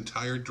changed the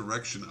entire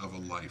direction of a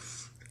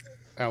life.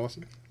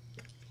 Allison?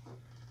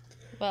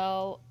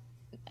 Well,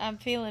 I'm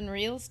feeling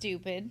real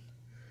stupid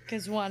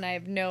because one, I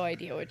have no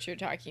idea what you're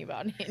talking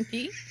about,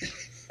 Andy,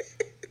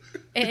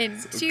 and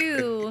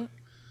two,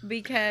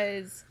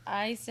 because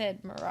I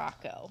said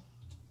Morocco.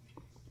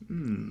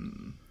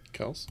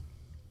 Kels?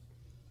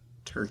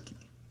 Turkey.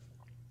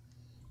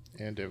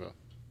 And Davo?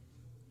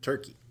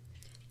 Turkey.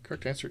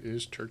 Correct answer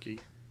is Turkey.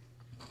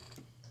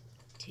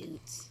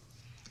 Toots.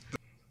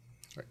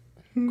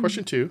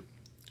 Question 2.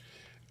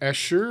 As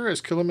sure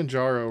as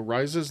Kilimanjaro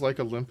rises like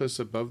Olympus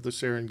above the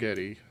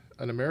Serengeti,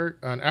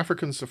 an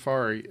African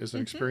safari is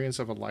an experience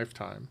of a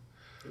lifetime.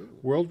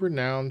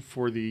 World-renowned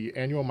for the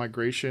annual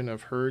migration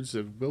of herds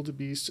of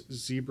wildebeest,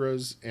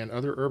 zebras, and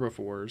other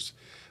herbivores,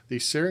 the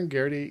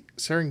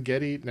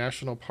Serengeti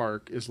National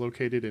Park is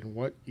located in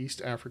what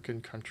East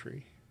African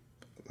country?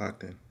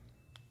 Locked in.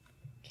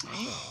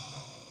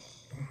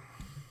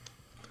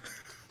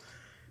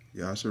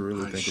 Y'all should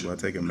really think about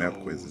taking map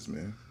quizzes,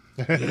 man.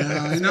 Yeah,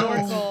 I know.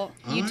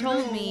 Sporkle, you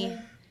told me.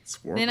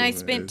 Sporkle Then I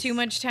spent is- too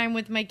much time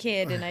with my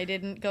kid and I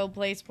didn't go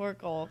play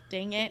Sporkle.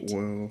 Dang it.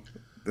 Well,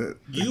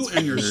 You that's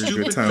and your very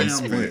stupid good time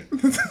family.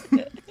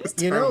 spent.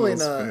 It's You time know,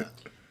 well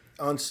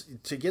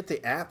spent. to get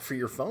the app for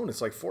your phone,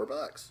 it's like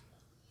 $4.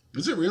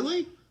 Is it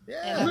really?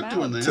 Yeah. I'm not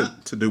doing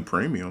that. to do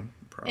premium.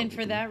 Probably. And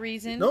for that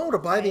reason. No, to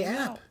buy the I'm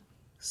app. out.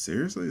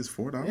 Seriously, it's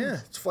 $4. Yeah,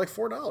 it's like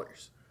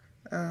 $4.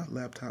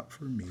 Laptop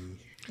for me.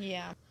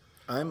 Yeah.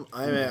 I'm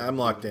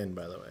locked in,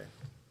 by the way.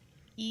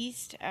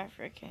 East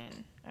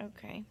African.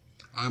 Okay.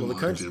 I'm Well, the locked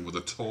country- in with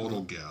a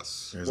total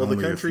guess. There's Well, the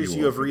only a countries few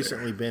you have over there.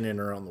 recently been in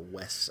are on the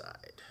west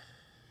side.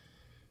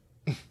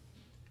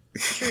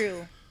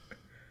 True.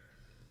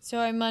 So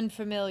I'm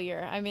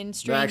unfamiliar. I'm in No,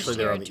 strange actually,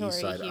 they're on the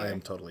territory east side. here. I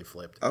am totally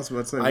flipped. I was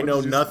about to say, I what know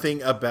did you-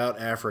 nothing about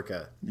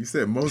Africa You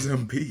said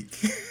Mozambique.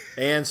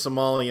 and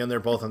Somalia, and they're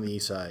both on the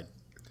east side.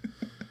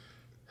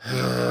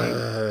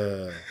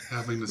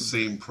 Having the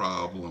same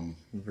problem.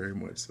 Very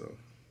much so.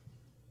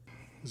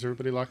 Is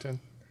everybody locked in?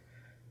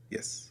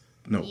 Yes.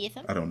 No,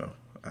 Ethan? I don't know.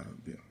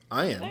 Yeah.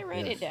 I am. I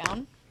write it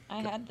down.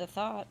 I had the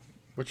thought.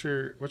 What's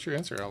your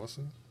answer,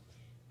 Allison?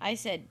 I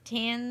said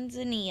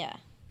Tanzania.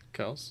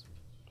 Kels?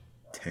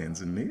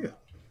 Tanzania.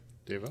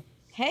 Deva?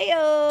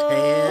 Heyo!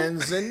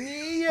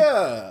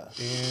 Tanzania.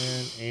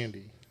 And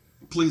Andy.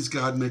 Please,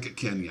 God, make it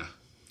Kenya.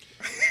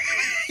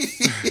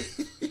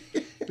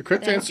 The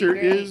correct That'd be answer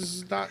great.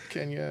 is not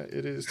Kenya.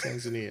 It is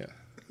Tanzania.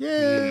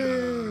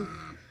 Yay!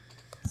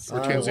 Or I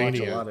watch a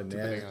Tanzania, lot of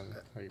depending Nat. on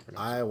how you pronounce it.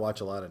 I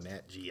watch a lot of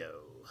Nat Geo.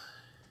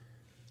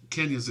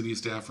 Kenya's in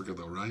East Africa,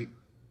 though, right?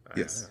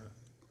 Yes.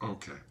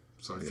 Okay,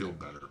 so I feel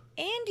better.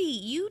 Andy,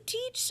 you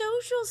teach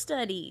social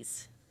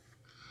studies.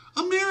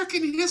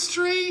 American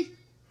history?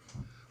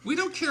 We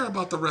don't care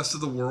about the rest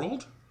of the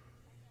world.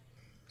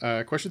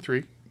 Question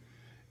 3.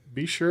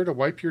 Be sure to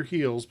wipe your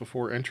heels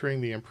before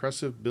entering the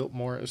impressive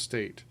Biltmore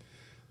Estate.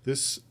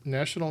 This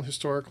National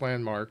Historic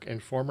Landmark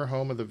and former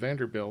home of the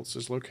Vanderbilts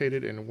is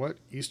located in what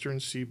eastern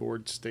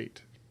seaboard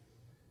state?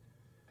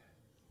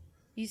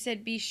 You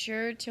said be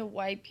sure to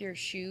wipe your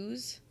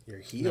shoes. Your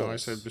heels. No, I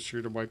said be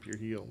sure to wipe your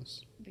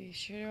heels. Be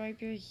sure to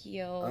wipe your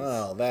heels.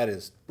 Oh, that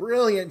is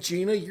brilliant,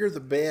 Gina. You're the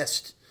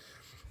best.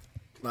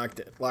 Locked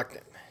in. Locked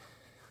in.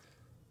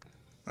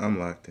 I'm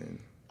locked in.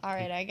 All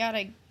right, I got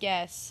to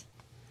guess.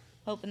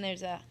 Hoping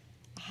there's a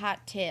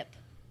hot tip.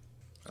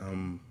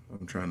 I'm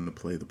trying to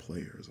play the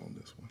players on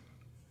this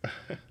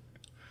one.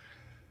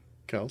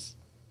 Kels?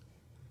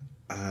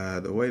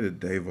 The way that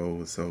Davo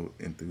was so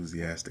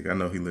enthusiastic, I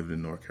know he lived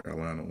in North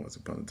Carolina once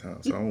upon a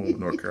time, so I want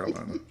North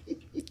Carolina.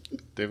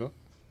 Deva?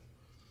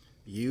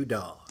 You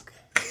dog.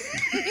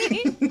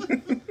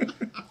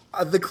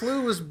 The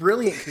clue was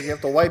brilliant because you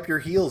have to wipe your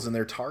heels and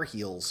they're Tar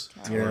Heels.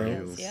 Tar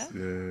Heels, yeah.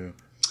 Yeah.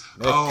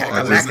 Oh,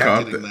 I was just not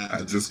caught getting that. I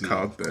to just this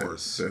caught now, that. Of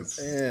course. That's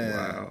Yeah.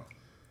 wow.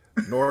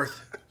 North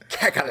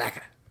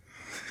Kakalaka.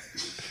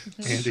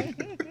 Andy?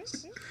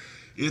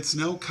 It's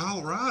no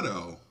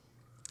Colorado.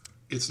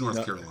 It's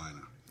North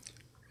Carolina.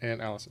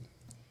 And Allison?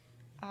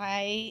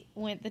 I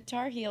went the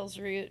Tar Heels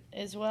route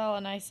as well,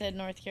 and I said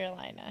North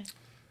Carolina.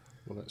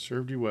 Well, that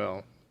served you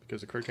well,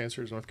 because the correct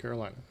answer is North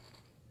Carolina.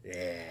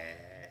 Yeah.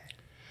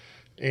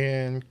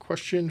 And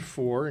question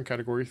 4 in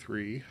category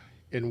 3.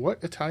 In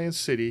what Italian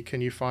city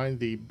can you find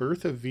the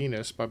Birth of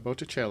Venus by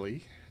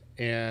Botticelli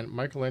and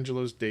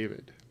Michelangelo's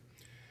David?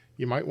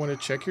 You might want to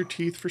check your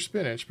teeth for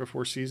spinach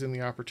before seizing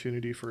the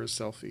opportunity for a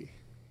selfie.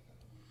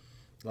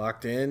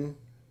 Locked in.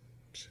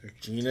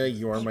 Gina,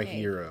 you are my Okay.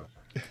 hero.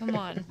 Come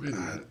on. Wait a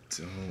minute.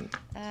 Don't.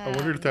 I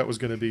wondered if that was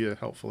going to be a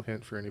helpful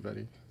hint for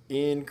anybody.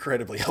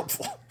 Incredibly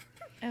helpful.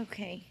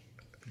 Okay.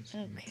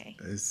 Okay.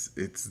 It's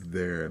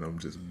there, and I'm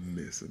just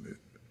missing it.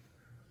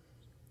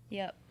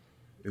 Yep.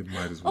 It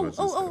might as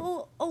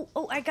well.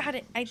 I got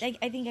it. I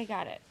think I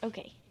got it.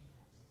 Okay.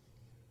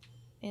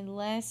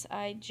 Unless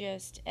I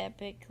just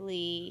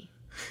epically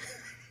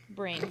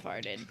brain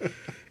farted.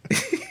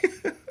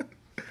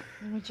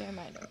 Which I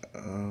might have. I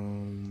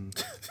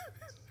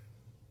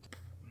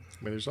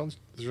mean, there's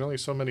only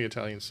so many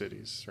Italian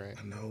cities, right?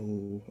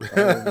 No, all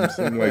of them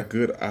seem like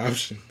good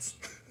options.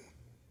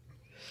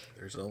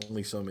 There's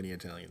only so many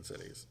Italian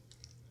cities.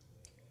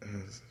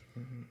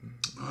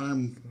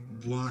 I'm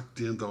locked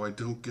in, though I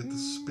don't get the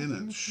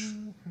spinach.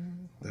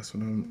 That's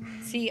what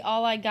I'm. See,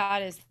 all I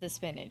got is the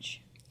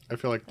spinach. I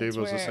feel like That's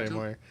Davo's the where- same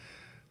way.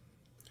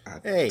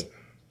 Hey,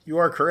 you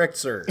are correct,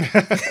 sir.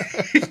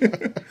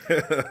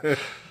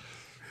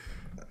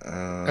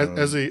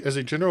 As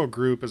a general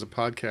group, as a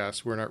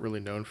podcast, we're not really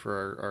known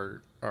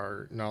for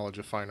our knowledge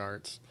of fine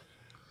arts.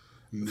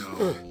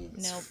 No.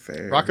 Nope.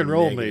 Fair. Rock and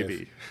roll, Negative.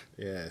 maybe.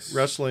 Yes.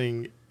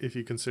 Wrestling, if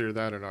you consider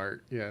that an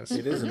art, yes.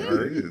 It is an It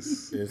art.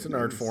 is. It's an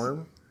art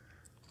form.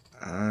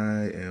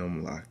 I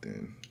am locked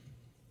in.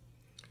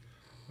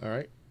 All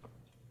right.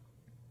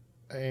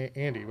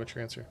 Andy, what's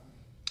your answer?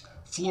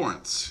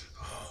 Florence.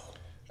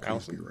 Please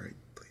Allison? be right.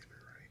 Please be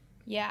right.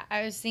 Yeah,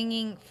 I was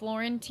thinking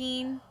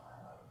Florentine.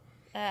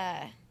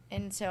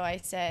 And so I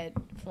said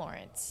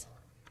Florence.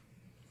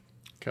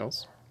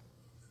 Kels?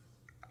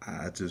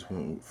 I just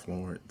went with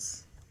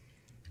Florence.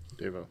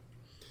 Davo?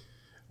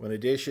 When a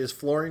dish is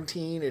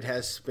Florentine, it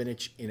has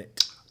spinach in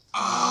it.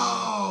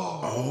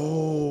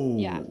 Oh.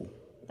 Yeah,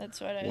 that's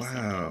what I was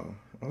thinking. Wow.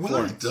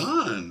 Well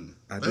done.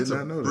 I did That's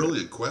not a know that.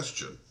 brilliant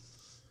question.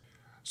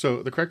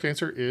 So the correct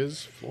answer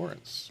is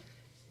Florence.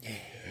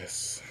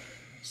 Yes.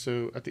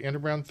 So at the end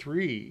of round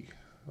 3,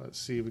 let's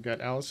see, we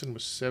got Allison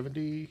with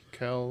 70,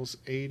 Kels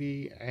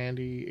 80,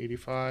 Andy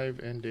 85,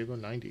 and Davo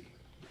 90.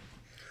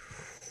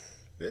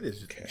 It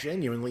is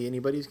genuinely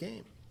anybody's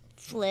game.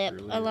 Flip.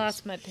 Really I is.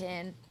 lost my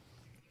pen.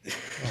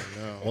 Oh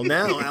no. Well,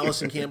 now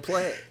Allison can't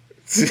play.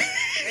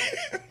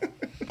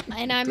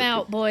 And I'm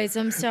out, boys.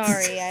 I'm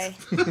sorry. I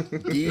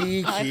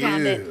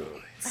found it. DQ.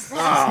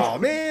 Oh,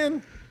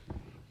 man.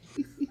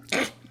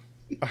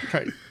 All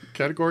right.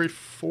 Category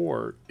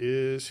 4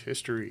 is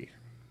history.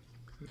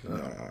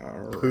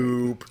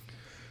 Poop.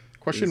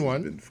 Question This has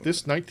 1. been fun.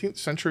 This 19th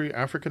century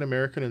African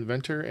American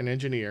inventor and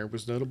engineer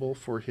was notable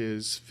for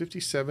his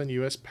 57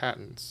 U.S.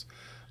 patents,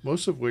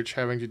 most of which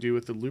having to do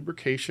with the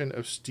lubrication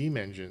of steam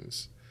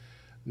engines.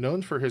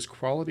 Known for his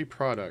quality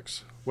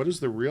products, what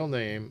is the real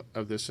name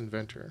of this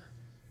inventor?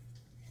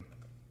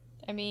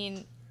 I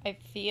mean, I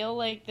feel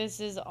like this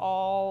is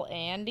all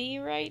Andy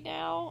right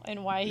now,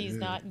 and why he's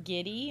not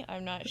giddy,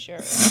 I'm not sure.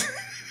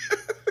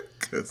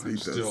 Because he I'm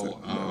doesn't still,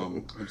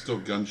 know. I'm still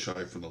gun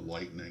shy from the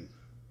lightning.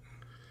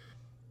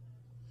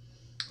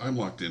 I'm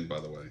locked in,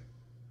 by the way.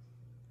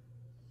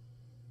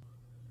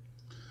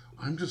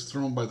 I'm just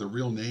thrown by the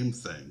real name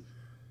thing.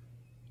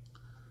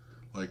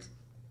 Like,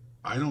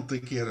 I don't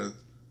think he had a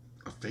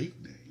fake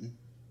name.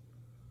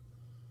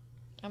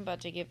 I'm about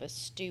to give a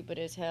stupid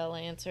as hell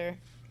answer.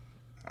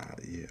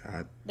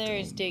 I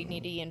There's don't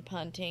dignity in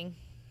punting.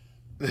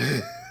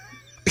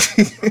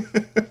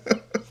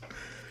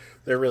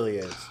 There really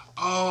is.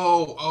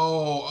 Oh.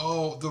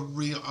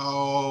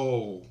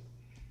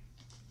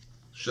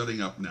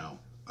 Shutting up now.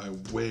 I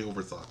way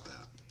overthought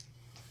that.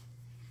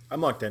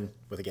 I'm locked in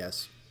with a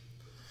guess.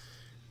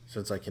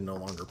 Since I can no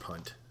longer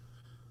punt.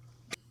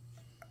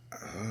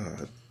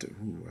 I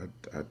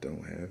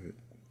don't have it.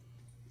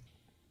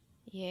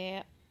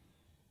 Yeah,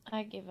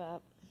 I give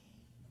up.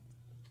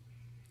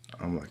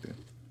 I'm locked in.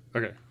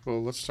 Okay,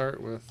 well, let's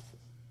start with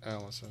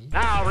Allison.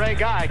 Now Ray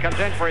Guy comes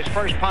in for his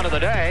first punt of the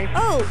day.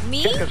 Oh,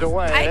 me? Kick is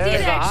away. I did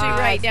There's a actually high,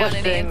 write down an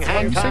twisting, answer.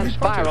 hang You said time you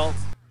punted. spiral.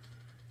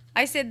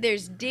 I said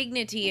there's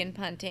dignity in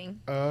punting.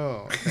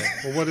 Oh, okay.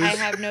 Well, what I is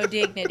have no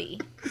dignity.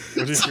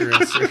 what is your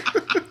answer?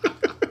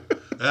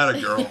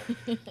 Atta girl.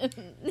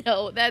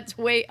 No,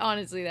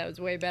 honestly, that was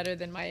way better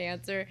than my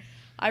answer.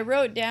 I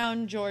wrote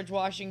down George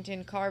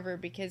Washington Carver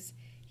because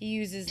he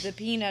uses the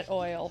peanut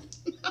oil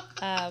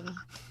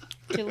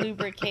to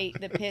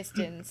lubricate the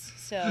pistons.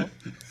 So,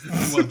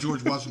 While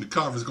George Washington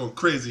Carver's going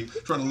crazy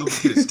trying to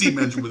lubricate a steam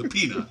engine with a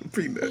peanut.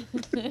 Peanut.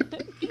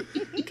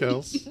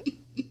 Kels?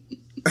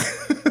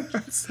 I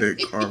said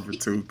Carver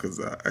too because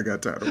I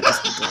got tired of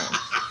wasting time.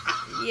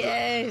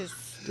 yes.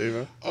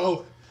 Deva?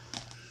 Oh,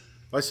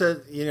 I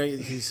said,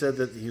 he said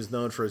that he was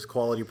known for his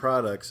quality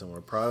products, and when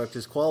a product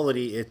is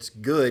quality, it's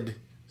good.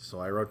 So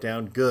I wrote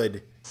down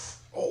good.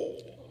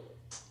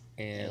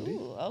 Andy?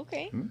 Ooh,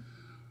 okay.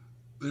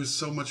 there's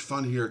so much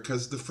fun here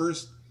because the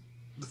first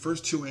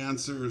two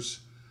answers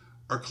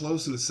are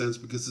close in a sense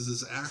because this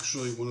is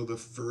actually one of the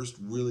first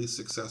really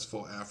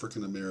successful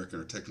African American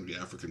or technically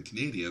African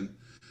Canadian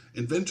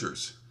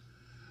inventors.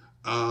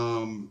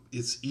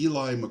 It's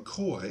Eli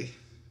McCoy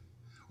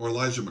or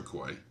Elijah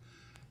McCoy,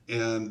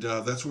 and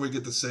that's where we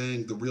get the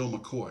saying "the real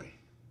McCoy."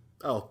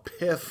 Oh,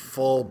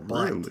 piffle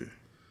butt. Really?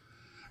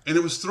 And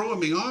it was throwing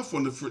me off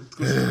when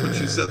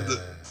she said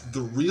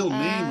the real name.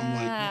 I'm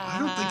like, well, I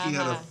don't think he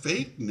had a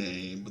fake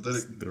name. But then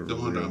it The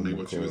dawned on me real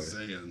what she was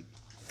McCoy.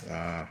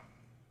 saying.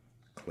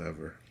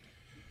 Clever.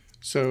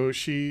 So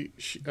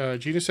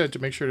Gina said to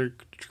make sure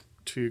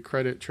to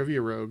credit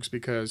Trivia Rogues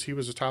because he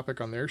was a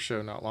topic on their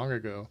show not long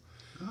ago.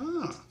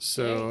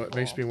 So it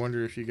makes me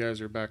wonder if you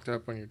guys are backed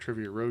up on your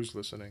Trivia Rogues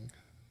listening.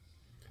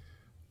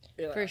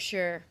 For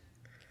sure.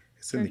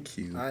 It's in the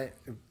queue.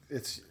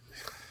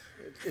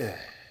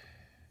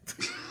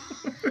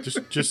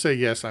 Just say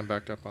yes, I'm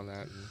backed up on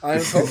that.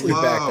 I'm totally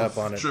backed Love up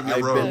on it. Trivia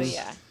Oh, Rogues.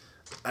 yeah.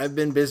 I've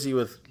been busy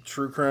with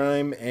true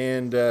crime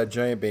and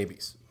giant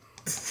babies.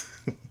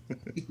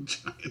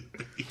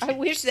 I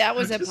wish that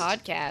was a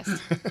podcast.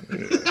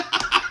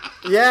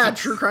 Yeah,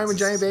 true crime and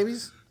giant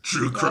babies.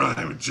 True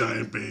crime with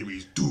giant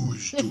babies.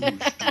 Douche.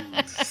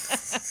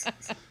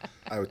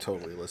 I would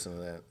totally listen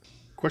to that.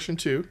 Question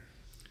 2.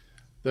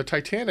 The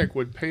Titanic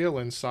would pale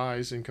in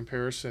size in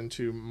comparison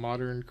to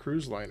modern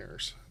cruise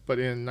liners, but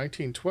in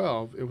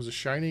 1912 it was a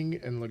shining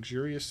and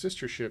luxurious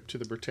sister ship to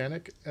the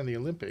Britannic and the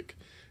Olympic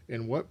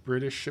in what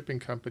British shipping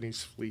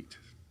company's fleet?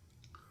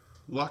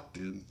 Locked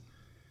in.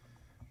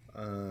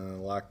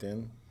 Locked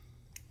in.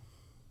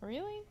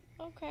 Really?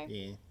 Okay.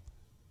 Yeah.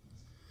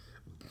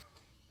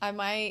 I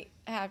might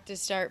have to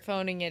start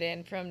phoning it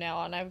in from now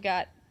on. I've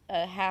got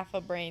a half a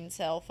brain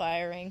cell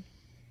firing.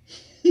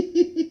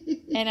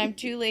 And I'm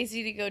too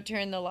lazy to go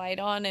turn the light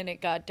on, and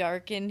it got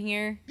dark in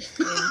here.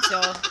 And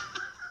so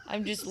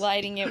I'm just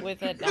lighting it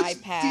with an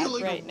iPad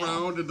Feeling right now.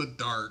 around in the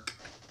dark.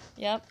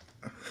 Yep.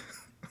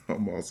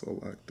 I'm also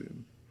locked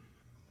in.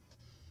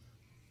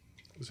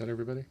 Is that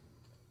everybody?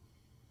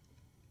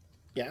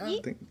 Yeah. I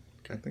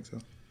think so.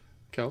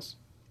 Kels?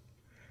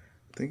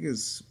 I think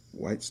it's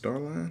White Star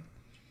Line.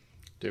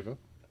 Devo?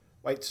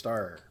 White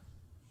Star.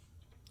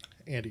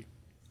 Andy?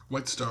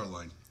 White Star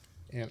Line.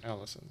 And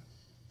Allison?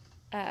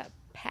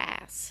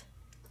 Pass.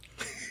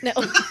 No.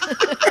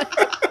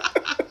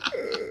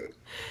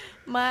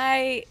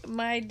 My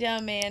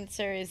dumb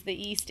answer is the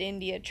East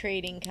India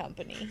Trading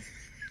Company.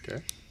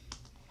 Okay.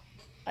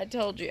 I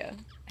told you.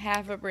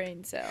 Half a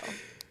brain cell.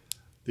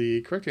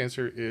 The correct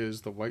answer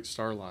is the White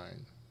Star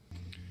Line.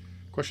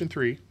 Question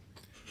 3.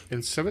 In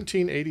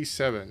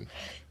 1787,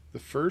 the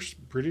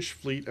first British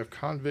fleet of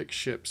convict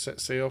ships set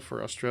sail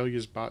for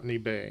Australia's Botany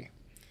Bay.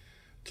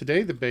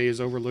 Today, the bay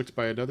is overlooked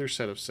by another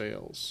set of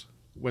sails.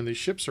 When the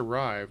ships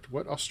arrived,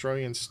 what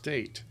Australian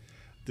state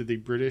did the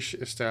British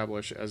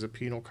establish as a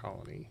penal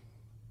colony?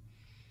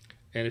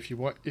 And if you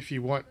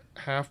want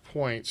half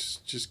points,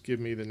 just give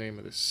me the name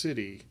of the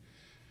city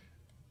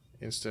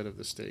instead of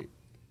the state.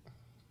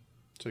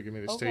 So give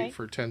me the state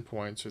for 10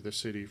 points or the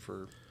city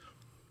for...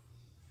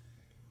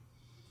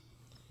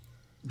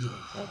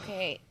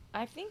 Okay,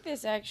 I think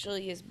this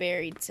actually is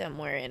buried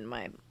somewhere in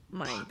my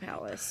mind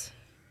palace.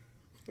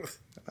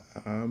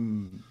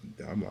 I'm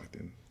locked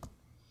in.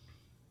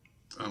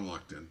 I'm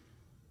locked in.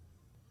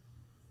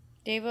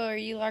 Davo, are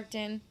you locked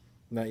in?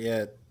 Not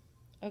yet.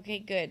 Okay,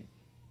 good.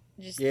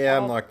 Just Yeah,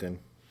 I'm locked in.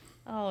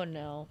 Oh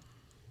no.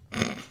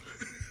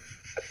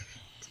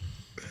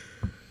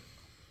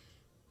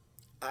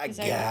 I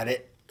got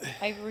it.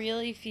 I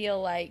really feel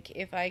like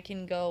if I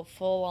can go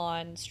full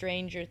on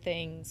Stranger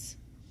Things,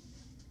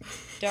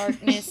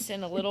 darkness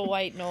and a little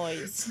white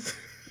noise,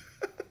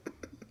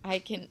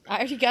 I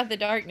already got the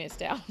darkness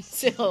down,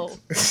 so.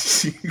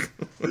 This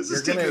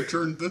is taking a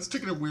turn. That's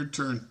taking a weird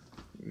turn.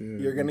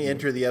 You're going to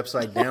enter the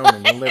upside down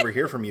and we'll never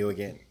hear from you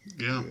again.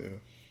 Yeah.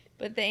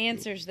 But the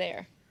answer's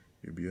there.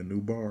 You'll be a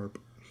new Barb.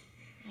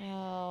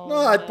 Oh.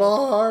 Not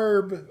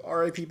Barb.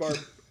 R.I.P. Barb.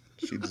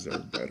 She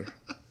deserved better.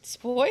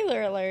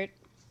 Spoiler alert.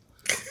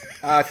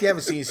 If you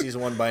haven't seen season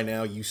 1 by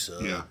now, you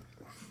suck. Yeah.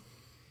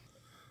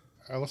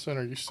 Allison,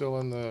 are you still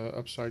in the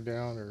upside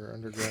down or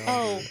underground?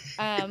 Oh,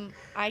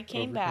 I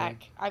came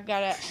back. I've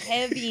got a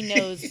heavy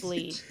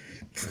nosebleed.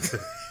 Does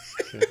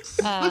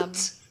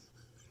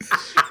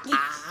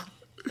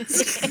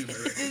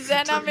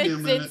that not make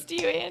sense to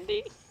you,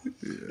 Andy?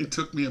 It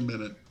took me a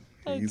minute.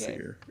 He's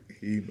here.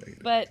 He made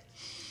it. But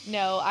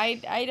no,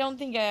 I don't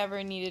think I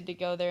ever needed to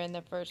go there in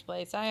the first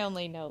place. I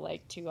only know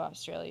like 2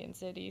 Australian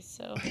cities,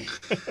 so.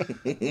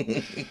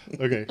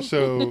 Okay,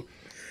 so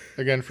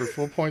again, for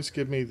full points,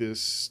 give me the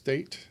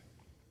state.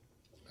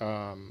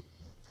 And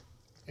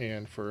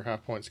for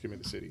half points, give me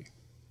the city.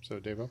 So,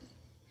 Davo?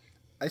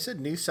 I said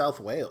New South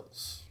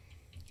Wales.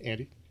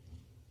 Andy?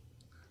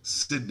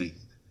 Sydney.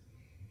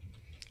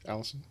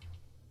 Allison?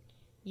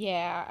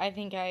 Yeah, I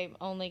think I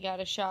only got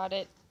a shot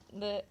at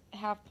the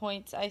half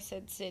points. I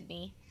said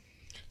Sydney.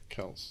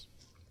 Kels?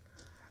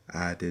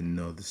 I didn't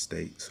know the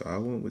state, so I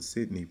went with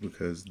Sydney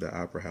because the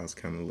Opera House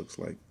kind of looks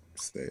like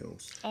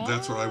Sales.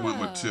 That's what I went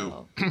with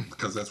too,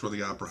 because that's where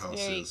the Opera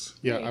House is.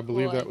 Yeah, Very I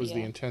believe cool that was the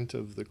idea. intent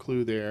of the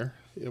clue there.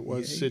 It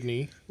was Yay.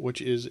 Sydney,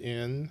 which is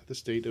in the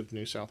state of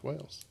New South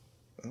Wales.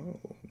 Oh,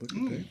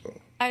 look at Davo.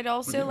 I'd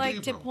also Look at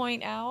like to Davo.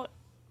 point out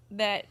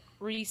that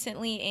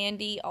recently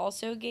Andy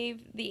also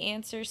gave the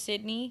answer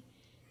Sydney,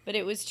 but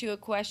it was to a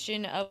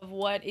question of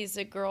what is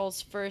a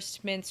girl's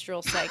first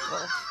menstrual cycle.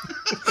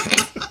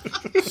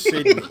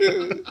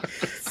 Sydney.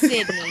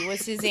 Sydney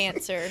was his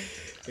answer.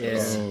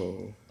 Yeah.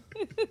 Oh,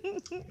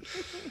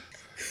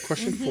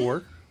 Question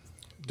 4.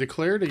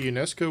 Declared a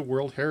UNESCO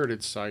World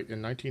Heritage Site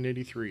in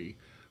 1983,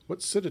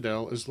 what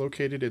citadel is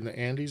located in the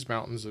Andes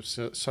Mountains of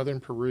southern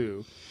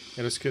Peru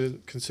and is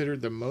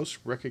considered the most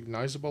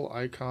recognizable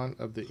icon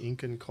of the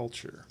Incan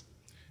culture?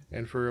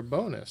 And for a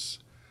bonus,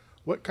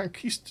 what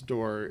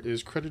conquistador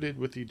is credited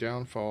with the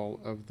downfall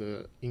of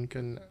the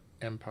Incan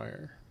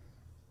Empire?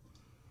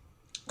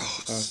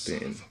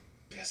 Austin.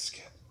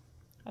 Biscuit.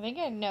 I think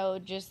I know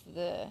just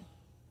the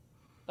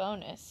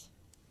bonus.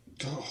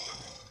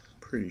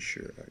 Pretty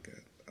sure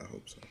I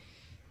hope so.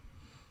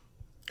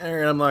 All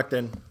right, I'm locked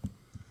in.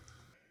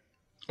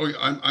 Oh,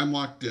 yeah, I'm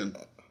locked in.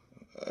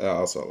 I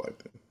also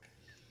liked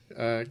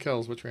it.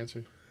 Kels, what's your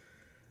answer?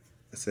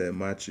 I said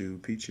Machu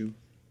Picchu,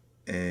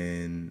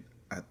 and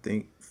I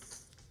think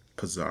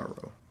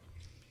Pizarro.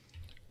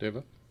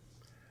 Deva?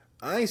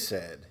 I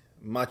said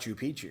Machu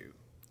Picchu.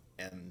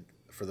 And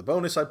for the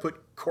bonus, I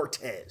put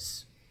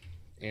Cortez.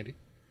 Andy?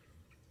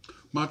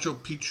 Machu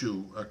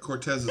Picchu.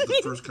 Cortez is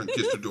the first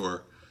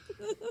conquistador,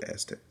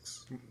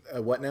 Aztecs.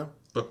 What now?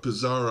 but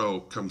Pizarro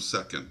comes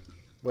second.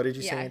 What did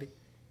you Yeah. say, Andy?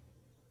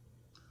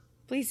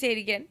 Please say it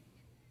again.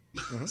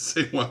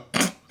 Say what?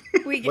 What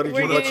did We're you-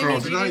 going what's to wrong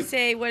need you to tonight?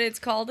 say what it's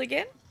called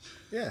again?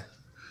 Yeah.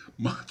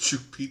 Machu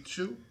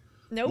Picchu?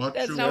 Nope,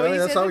 that's Macho- not what you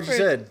That's said. not what you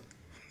said.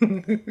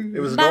 It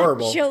was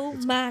adorable.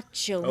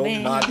 Macho Oh,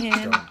 man. Macho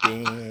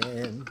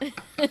Man.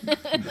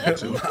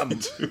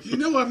 You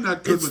know I'm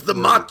not good It's with the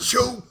words.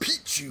 Machu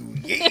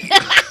Picchu. Yeah.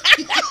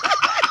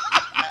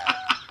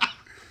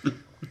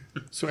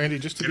 So, Andy,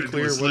 just to be Get into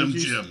clear, a Slim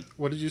Jim.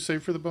 what did you say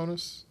for the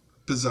bonus?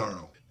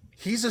 Pizarro.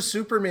 He's a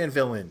Superman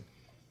villain.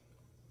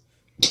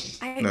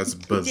 That's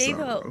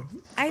Bizarro.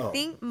 I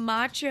think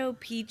Macho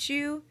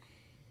Picchu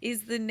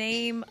is the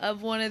name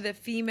of one of the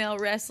female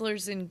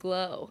wrestlers in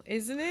Glow,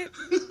 isn't it?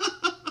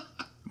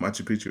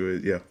 Machu Picchu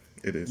is, yeah,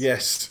 it is.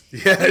 Yes.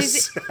 Is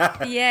Yes.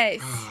 it?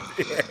 Yes.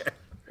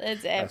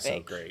 That's epic. That's so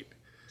great.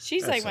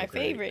 She's That's like so my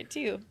great. favorite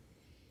too.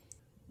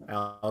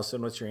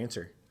 Allison, what's your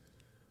answer?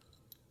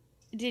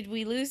 Did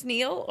we lose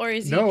Neil or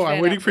is he No, I'm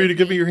fed waiting up for you to with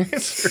give me me? your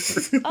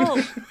answer.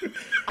 Oh,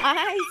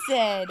 I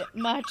said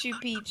Machu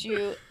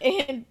Picchu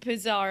and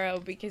Pizarro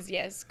because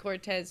yes,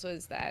 Cortez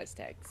was the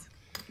Aztecs.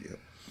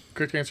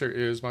 Correct answer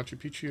is Machu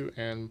Picchu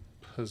and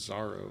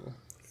Pizarro.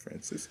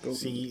 Francisco.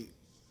 See,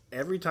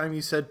 every time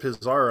you said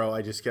Pizarro,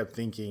 I just kept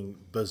thinking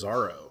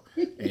Bizarro.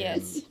 And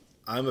Yes.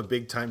 I'm a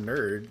big time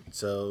nerd,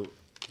 so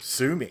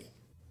sue me.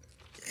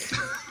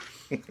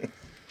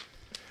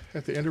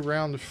 At the end of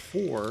round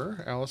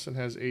 4, Allison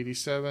has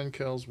 87,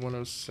 Kells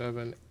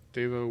 107,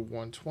 Davo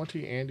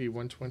 120, Andy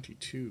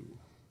 122.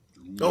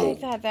 I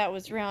thought that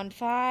was round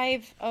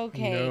 5.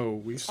 Okay. No,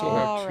 we still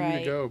have 2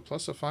 to go,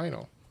 plus a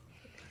final.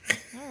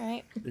 All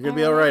right. You're going to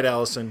be all right,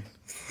 Allison.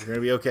 You're going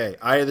to be okay.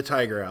 Eye of the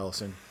tiger,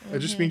 Allison. It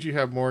just means you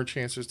have more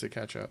chances to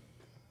catch up.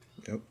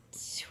 Yep.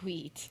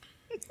 Sweet.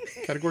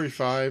 Category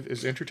 5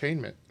 is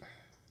entertainment.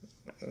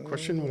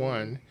 Question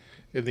 1.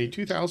 In the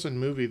 2000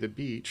 movie The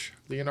Beach,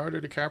 Leonardo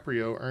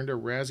DiCaprio earned a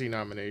Razzie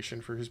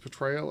nomination for his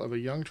portrayal of a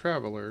young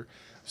traveler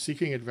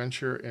seeking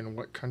adventure in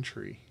what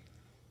country?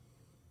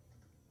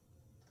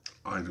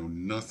 I know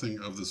nothing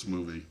of this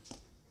movie.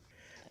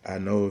 I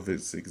know of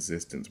its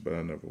existence, but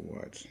I never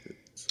watched it.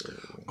 So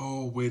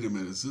Oh, wait a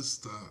minute. Is this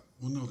the...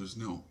 Well, no, there's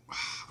no... I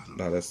don't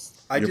know. no,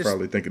 that's I you're just-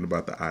 probably thinking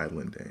about the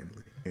island, Andy.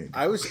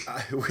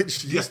 When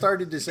you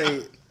started to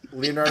say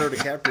Leonardo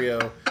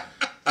DiCaprio,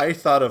 I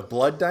thought of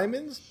Blood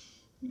Diamonds.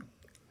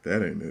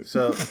 That ain't it.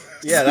 So,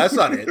 yeah, that's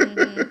not it.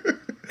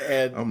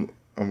 And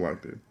I'm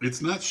locked in.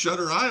 It's not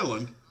Shutter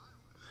Island.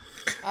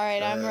 All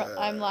right,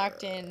 I'm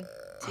locked in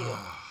too.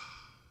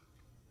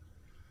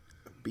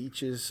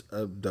 beaches,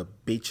 the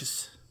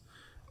beaches.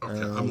 Okay,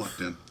 I'm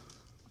locked in.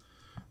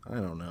 I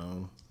don't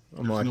know.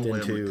 I'm There's locked no way in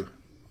I'm too.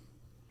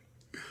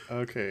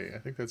 Okay, I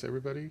think that's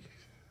everybody.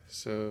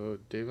 So,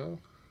 Davo?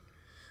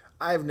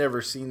 I've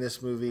never seen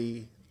this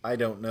movie. I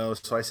don't know.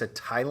 So I said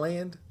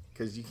Thailand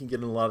because you can get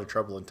in a lot of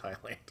trouble in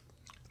Thailand.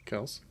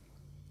 Kels?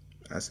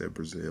 I said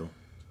Brazil.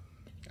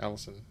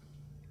 Allison?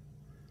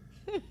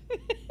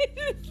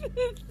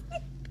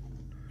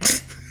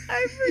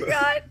 I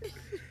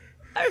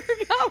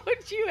forgot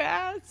what you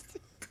asked.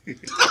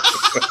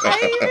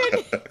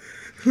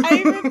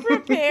 I even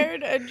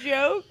prepared a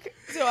joke,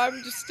 so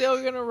I'm just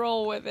still gonna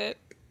roll with it.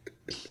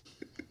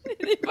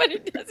 But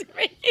it doesn't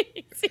make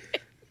any sense.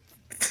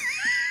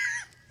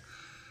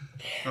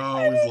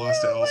 Oh, we've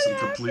lost Allison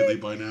completely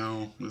by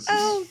now. This is...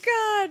 Oh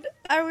God!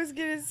 I was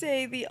gonna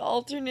say the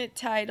alternate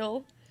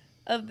title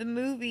of the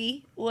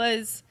movie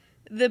was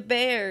The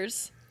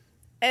Bears,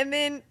 and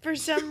then for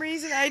some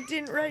reason I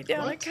didn't write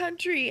down a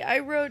country. I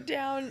wrote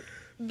down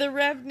The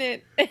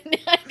Revenant, and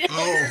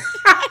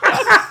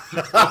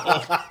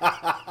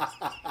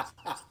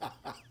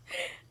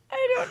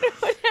I don't know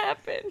what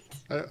happened.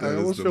 I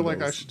almost feel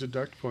like I should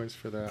deduct points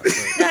for that.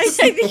 I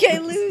think I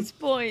lose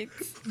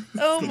points.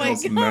 Oh my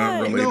Most God!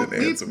 non-related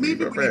answer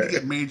maybe we've we ever need to get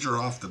had. Major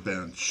off the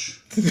bench.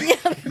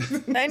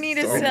 I need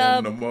a Start warming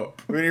sub. them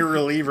up. We need a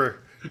reliever.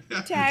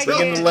 Tag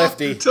Bring in in. the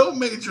lefty. Tell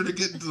Major to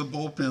get into the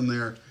bullpen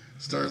there.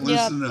 Start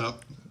loosening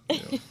up.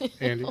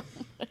 Andy?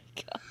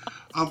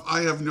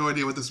 I have no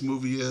idea what this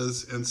movie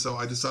is, and so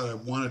I decided I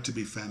want it to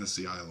be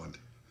Fantasy Island.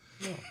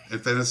 And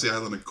Fantasy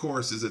Island, of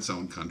course, is its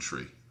own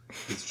country.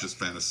 It's just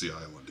Fantasy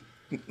Island.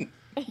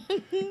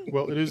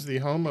 Well, it is the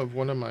home of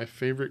one of my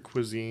favorite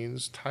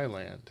cuisines,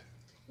 Thailand.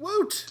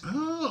 Woot!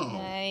 Oh.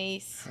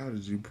 Nice. How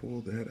did you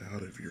pull that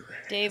out of your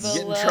ass? Dave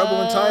Get in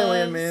trouble in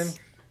Thailand, man.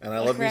 And I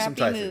love me some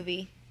Thai food.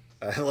 movie.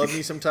 I love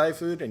me some Thai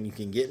food, and you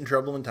can get in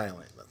trouble in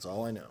Thailand. That's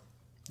all I know.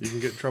 You can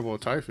get in trouble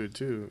with Thai food,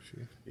 too. If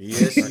you...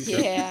 Yes, you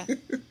can. Yeah.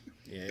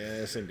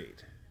 Yes, indeed.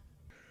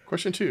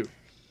 Question 2.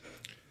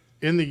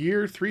 In the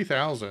year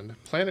 3000,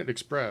 Planet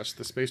Express,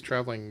 the space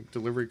traveling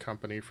delivery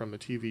company from the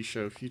TV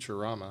show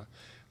Futurama,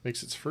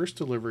 makes its first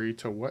delivery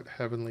to what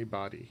heavenly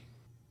body?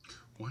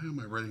 Why am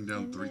I writing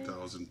down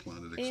 3000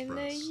 Planet In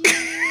the Express?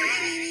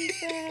 year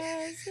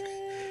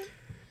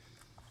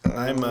 3000.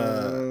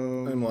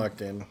 I'm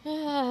locked in.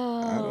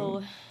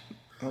 Oh.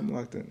 I'm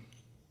locked in.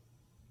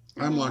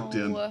 I'm locked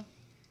in. No.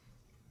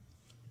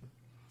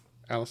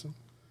 Allison?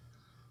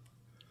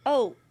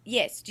 Oh,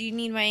 yes. Do you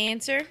need my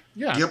answer?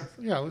 Yeah. Yep.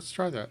 Yeah, let's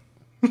try that.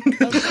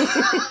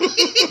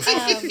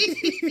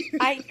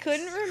 I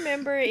couldn't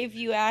remember if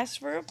you asked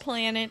for a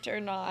planet or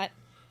not.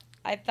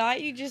 I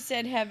thought you just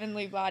said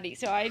heavenly body,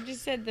 so I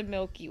just said the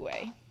Milky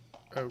Way.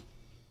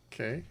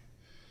 Okay.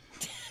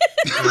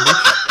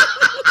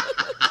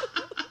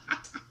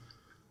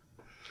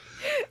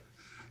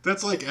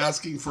 That's like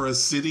asking for a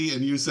city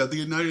and you said the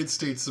United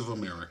States of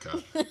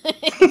America. Did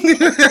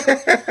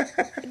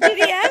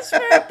he ask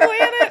for a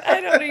planet? I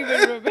don't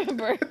even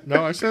remember.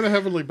 No, I said a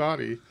heavenly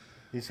body.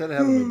 He said a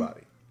heavenly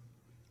body.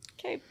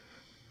 Okay.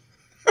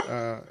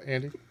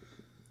 Andy?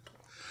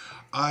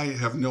 I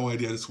have no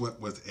idea. I just went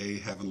with a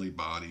heavenly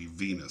body,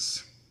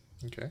 Venus.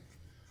 Okay.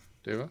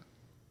 Deva?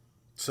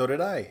 So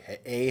did I.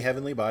 A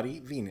heavenly body,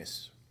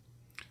 Venus.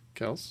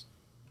 Kels?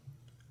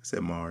 I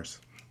said Mars.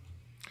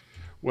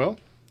 Well,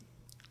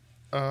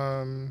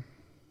 When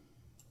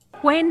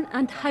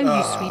and how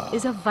you sweep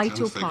is a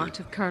vital figured. part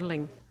of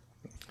curling.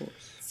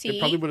 See? it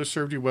probably would have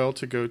served you well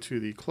to go to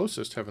the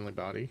closest heavenly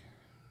body,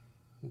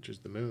 which is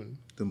the moon.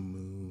 The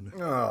moon,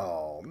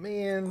 Oh,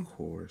 man. of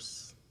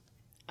course.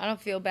 I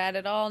don't feel bad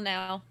at all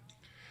now.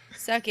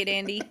 Suck it,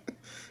 Andy.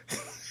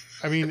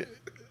 I mean,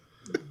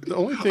 The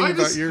only thing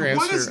about your answer,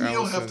 why does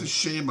Neil Allison, have to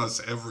shame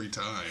us every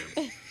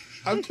time?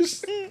 I'm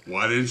just.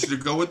 Why didn't you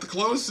go with the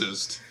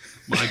closest?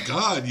 My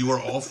God, you are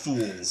all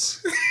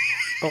fools.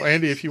 Oh,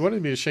 Andy, if you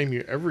wanted me to shame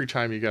you every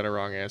time you got a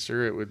wrong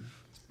answer, it would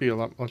be a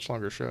much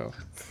longer show.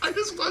 I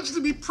just want you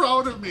to be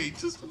proud of me,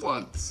 just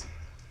once.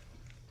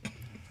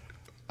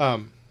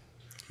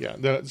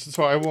 Yeah.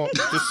 So I won't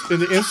just in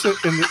the instant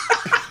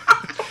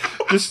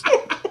just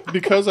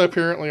because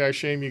apparently I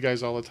shame you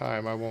guys all the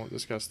time. I won't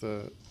discuss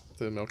the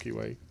Milky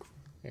Way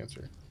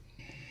answer.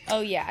 Oh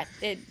yeah,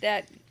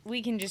 that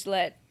we can just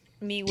let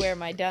me wear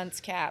my dunce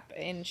cap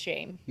in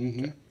shame.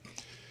 Mm-hmm.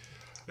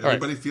 Okay.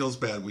 Everybody feels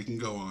bad. We can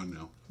go on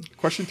now.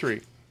 Question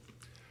 3.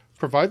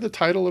 Provide the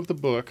title of the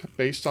book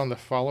based on the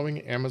following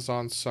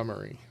Amazon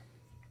summary.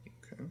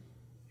 Okay.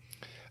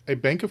 A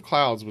bank of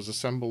clouds was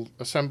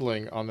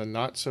assembling on the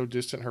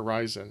not-so-distant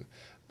horizon,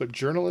 but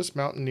journalist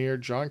mountaineer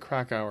John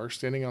Krakauer,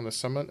 standing on the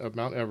summit of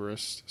Mount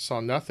Everest, saw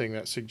nothing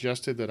that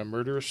suggested that a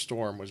murderous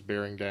storm was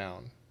bearing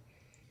down.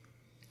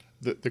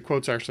 The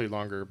quote's actually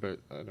longer, but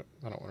I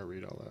don't want to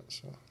read all that.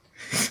 So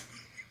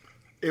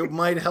It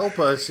might help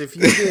us if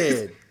you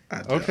did.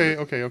 Okay.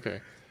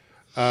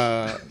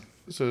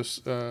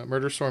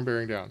 Murder storm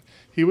bearing down.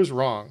 He was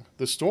wrong.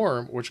 The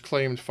storm, which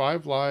claimed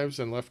 5 lives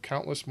and left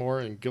countless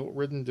more in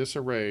guilt-ridden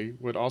disarray,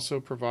 would also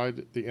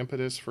provide the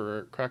impetus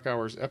for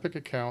Krakauer's epic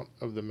account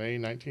of the May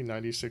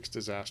 1996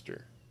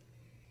 disaster.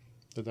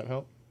 Did that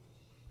help?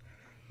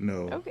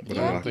 No, Okay, but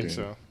yeah. I don't think in.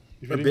 so.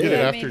 If A you didn't bit. get it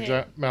I after made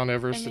it. Mount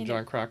Everest I and made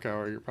John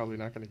Krakauer, you're probably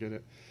not going to get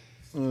it.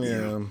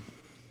 Yeah.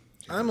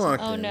 I'm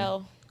locked Oh in.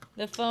 no,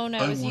 the phone I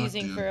I'm was locked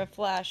using in. for a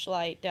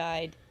flashlight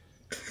died.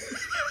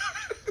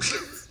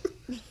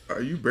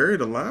 Are you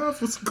buried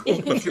alive? What's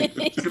going on? Can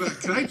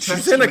I text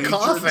She's in a Major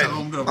coffin.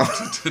 and tell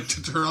him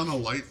to turn on the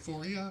light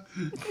for you?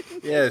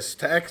 Yes,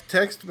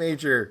 text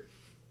Major.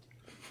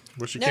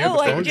 Well, she can't. No,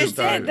 The I phone just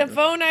died. said the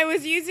phone I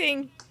was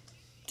using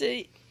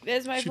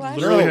as my She flashlight.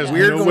 literally has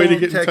we're no way to going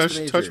get in text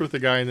touch Major. with the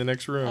guy in the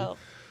next room. Oh,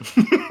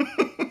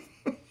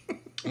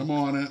 I'm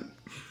on it.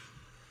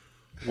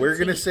 We're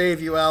going to save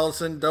you,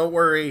 Allison. Don't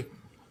worry.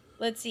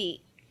 let's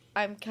see.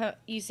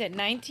 You said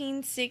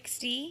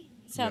 1960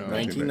 something.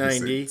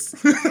 1990.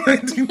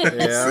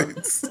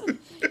 1996.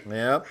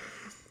 Yep.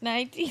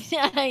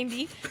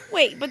 1990.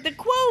 Wait, but the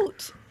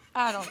quote.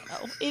 I don't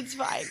know. It's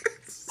fine.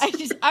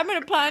 I'm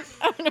gonna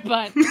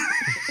punt.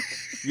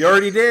 You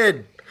already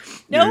did.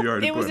 Nope, you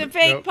already it was a punted.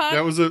 fake Nope, punt.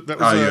 that was a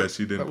yeah,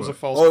 she did that was a punt.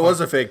 false. Oh, it was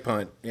punt. a fake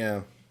punt.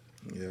 Yeah.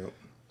 Yep.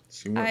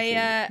 She went for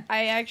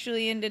I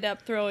actually ended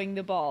up throwing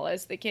the ball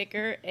as the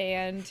kicker,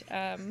 and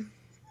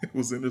it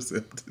was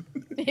intercepted.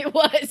 it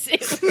was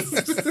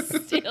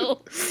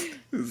still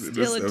It was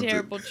still a intercepted.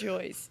 terrible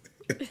choice.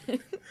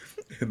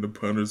 And the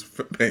punter's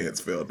pants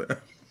fell down.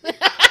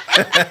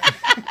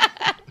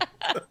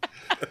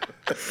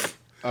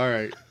 All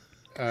right.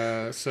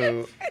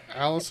 So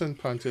Allison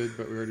punted,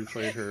 but we already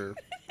played her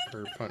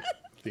punt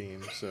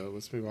theme. So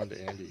let's move on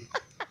to Andy.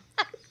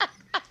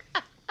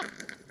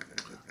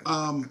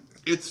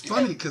 It's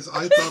funny because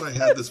I thought I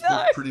had this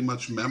book pretty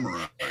much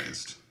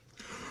memorized.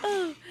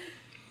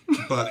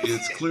 But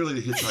it's clearly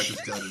The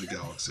Hitchhiker's Guide to the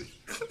Galaxy.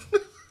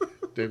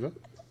 David?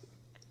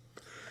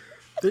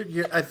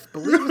 I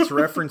believe it's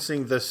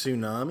referencing the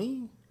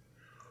tsunami.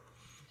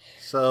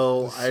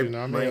 So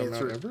Tsunami my on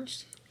answer- Mount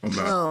Everest?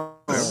 No,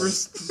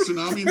 Everest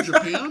tsunami in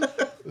Japan?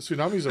 The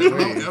tsunami's a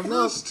Mount wave.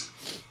 Everest?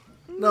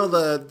 no.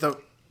 The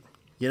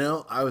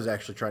I was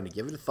actually trying to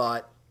give it a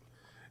thought.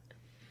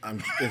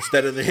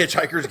 Instead of The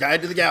Hitchhiker's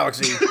Guide to the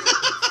Galaxy,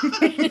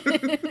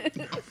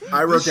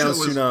 I wrote This down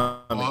show is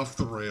tsunami. off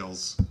the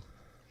rails.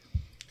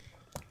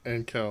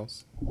 And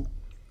Kels.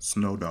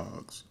 Snow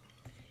dogs.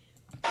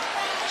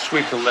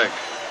 Sweep the leg.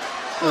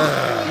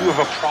 You have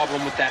a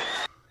problem with that.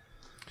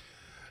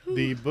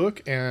 The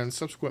book and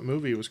subsequent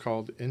movie was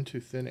called Into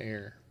Thin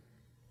Air.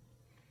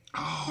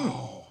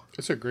 Oh.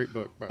 It's a great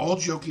book. By the way. All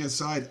joking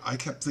aside, I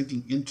kept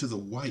thinking Into the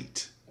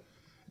White.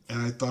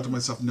 And I thought to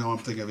myself, no, I'm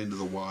thinking of Into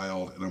the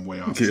Wild, and I'm way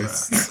off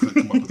Yes. track. I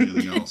couldn't come up with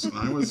anything else. And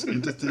I was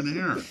into Thin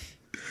Air.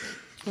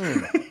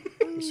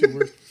 Let's see,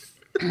 we're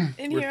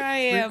And here I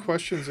 3 am.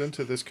 questions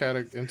into this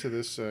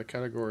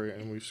category,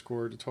 and we've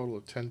scored a total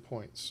of 10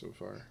 points so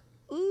far.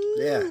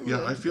 Yeah.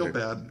 Yeah, I feel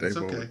bad. They It's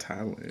go okay. with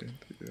Thailand.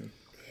 Yeah.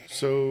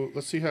 So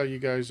let's see how you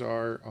guys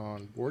are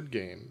on board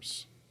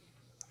games.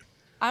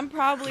 I'm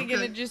probably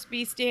gonna just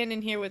be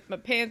standing here with my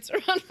pants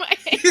around my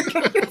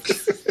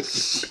ankles.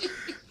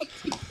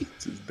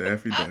 Just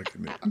Daffy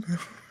Ducking it.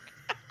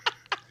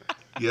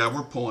 Yeah,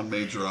 we're pulling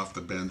Major off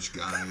the bench,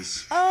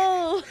 guys.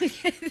 Oh,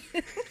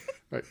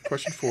 Right,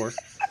 question 4.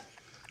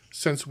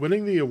 Since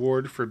winning the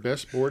award for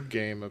Best Board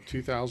Game of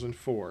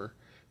 2004,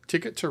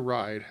 Ticket to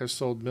Ride has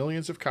sold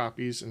millions of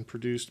copies and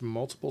produced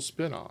multiple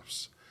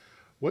spin-offs.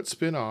 What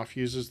spin-off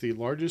uses the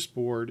largest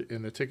board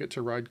in the Ticket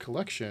to Ride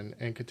collection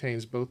and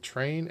contains both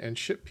train and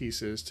ship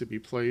pieces to be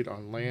played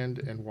on land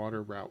and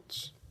water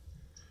routes?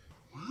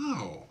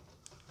 Wow.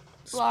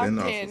 Locked Spin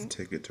off in. of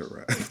Ticket to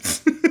Ride.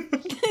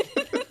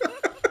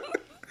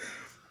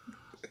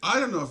 I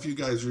don't know if you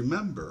guys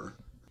remember,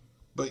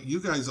 But you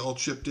guys all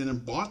chipped in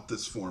and bought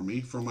this for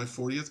me for my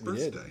 40th We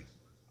did. birthday.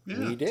 Yeah,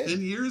 We did.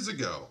 10 years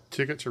ago.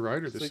 Ticket to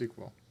Ride or the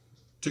sequel?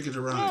 Ticket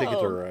to Ride. Ticket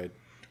to Ride.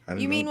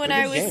 You mean when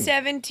I was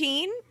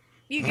 17?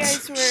 You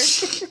guys were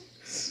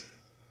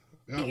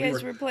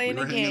were playing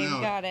a game.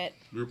 Got it.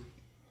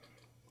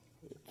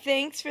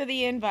 Thanks for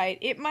the invite.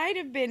 It might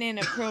have been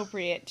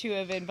inappropriate to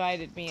have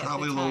invited me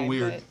Probably at the a little time,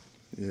 weird.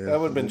 but Yeah, That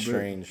would have been a little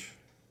bit. strange.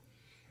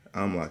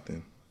 I'm locked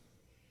in.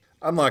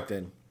 I'm locked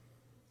in.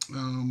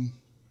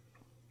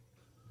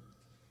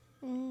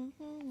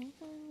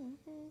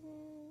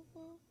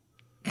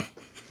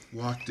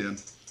 Locked in.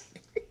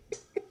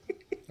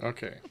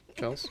 Okay.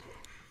 Kels?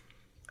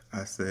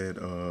 I said,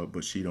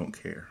 but she don't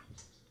care.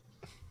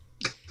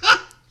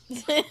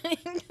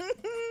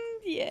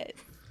 yes.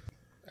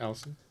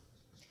 Allison?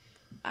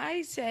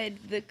 I said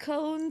the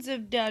cones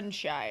of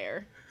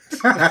Dunshire.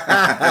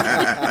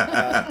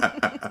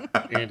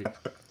 Andy?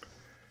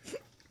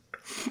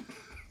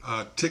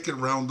 Ticket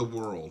Round the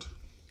World.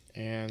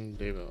 And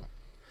Davo?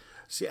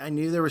 See, I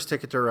knew there was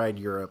Ticket to Ride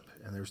Europe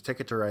and there was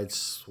Ticket to Ride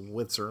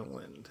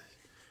Switzerland.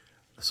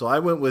 So I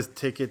went with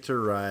Ticket to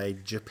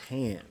Ride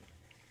Japan.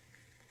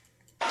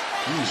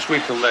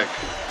 Sweep the leg.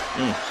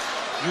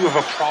 You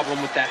have a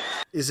problem with that.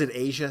 Is it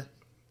Asia?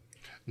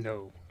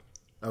 No.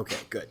 Okay,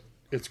 good.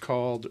 It's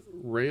called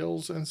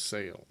Rails and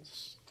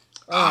Sails.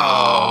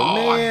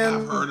 Oh, man.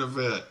 I've heard of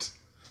it.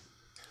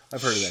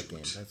 I've heard of that game.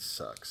 That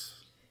sucks.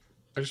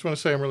 I just want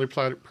to say I'm really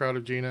proud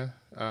of Gina.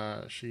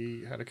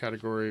 She had a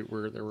category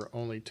where there were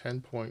only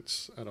 10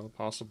 points out of a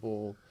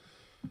possible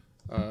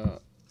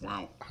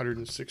Wow.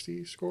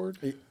 160 scored.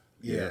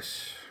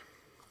 Yes.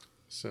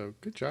 So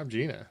good job,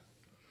 Gina.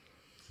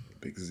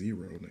 Big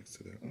zero next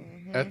to that.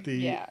 At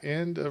the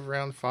end of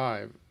round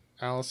 5,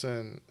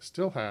 Allison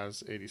still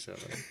has 87.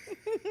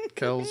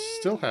 Kels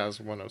still has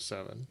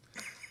 107.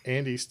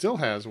 Andy still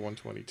has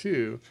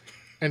 122.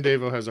 And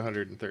Davo has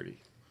 130.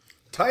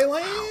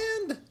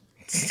 Thailand!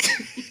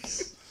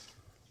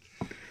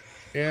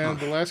 And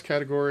the last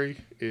category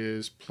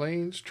is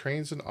planes,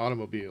 trains, and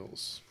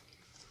automobiles.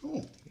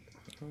 Oh.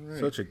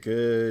 Such a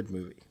good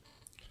movie.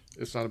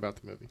 It's not about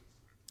the movie.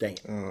 Dang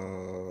it.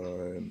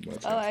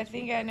 Oh, I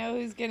think I know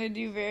who's going to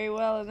do very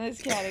well in this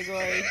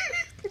category.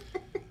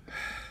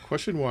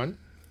 Question 1.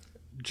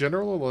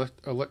 General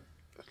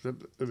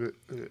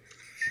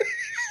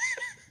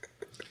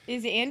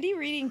Is Andy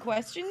reading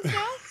questions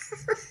now?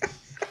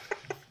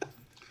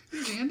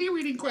 Is Andy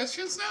reading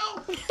questions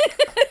now?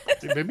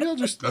 Maybe I'll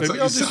just That's maybe what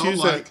I'll you just sound use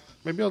like. that.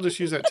 Maybe I'll just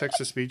use that text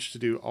to speech to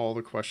do all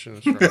the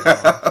questions from now on.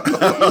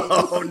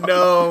 Oh,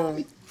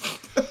 no.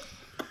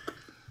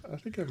 I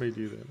think I may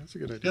do that. That's a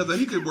good idea. Yeah, then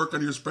you could work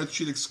on your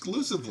spreadsheet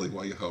exclusively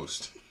while you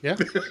host. Yeah,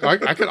 I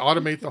could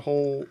automate the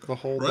whole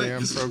Right.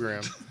 damn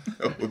program.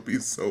 That would be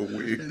so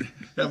weird.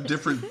 Have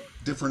different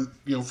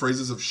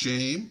phrases of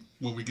shame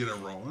when we get it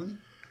wrong.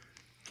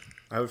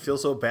 I would feel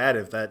so bad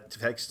if that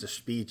text to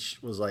speech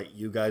was like,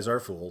 you guys are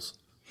fools.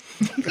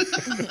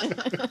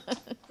 That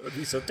would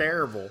be so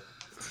terrible.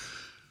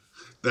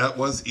 That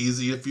was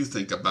easy if you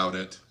think about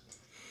it.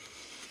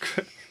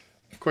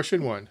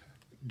 Question 1.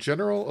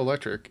 General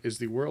Electric is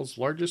the world's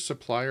largest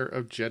supplier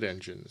of jet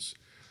engines.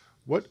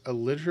 What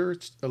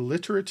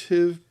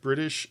alliterative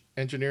British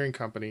engineering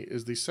company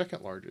is the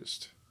second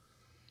largest?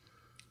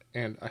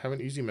 And I have an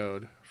easy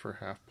mode for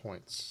half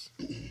points.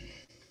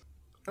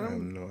 I have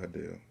no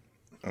idea.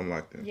 I'm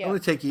locked in. Yeah, I'm going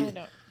to take you. I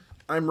don't.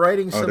 I'm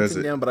writing that's something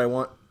it. down, but I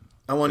want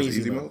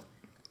easy, Easy mode. mode?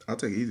 I'll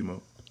take easy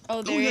mode.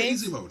 Oh, there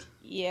is? Easy mode.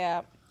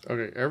 Yeah.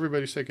 Okay,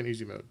 everybody's taking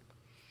easy mode.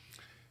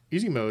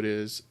 Easy mode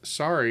is,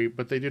 sorry,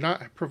 but they do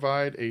not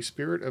provide a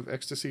Spirit of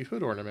Ecstasy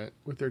hood ornament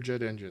with their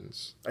jet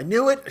engines. I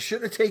knew it. I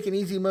should have taken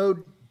easy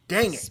mode.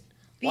 Dang it.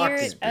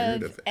 Locked in.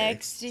 Spirit of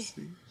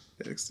Ecstasy.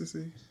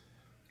 Ecstasy?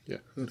 Yeah.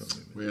 Hold on a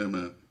minute. Wait a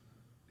minute.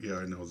 Yeah,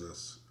 I know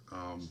this.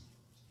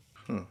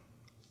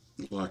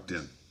 Locked in.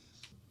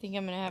 I think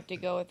I'm going to have to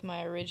go with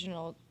my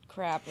original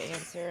crap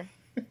answer.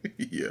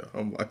 Yeah,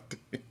 I'm locked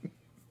in.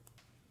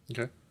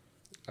 Okay.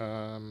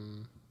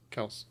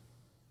 Kels.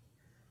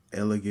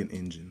 Elegant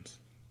engines.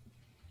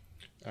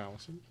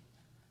 Allison.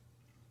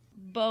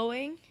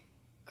 Boeing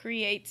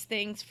creates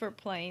things for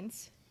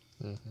planes.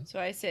 Mm-hmm. So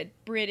I said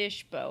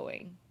British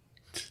Boeing.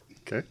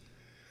 Okay.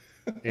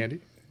 Andy.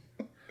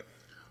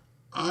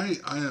 I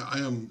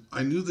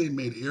knew they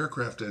made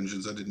aircraft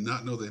engines. I did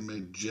not know they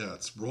made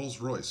jets.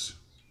 Rolls-Royce.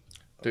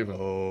 David.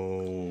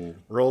 Oh.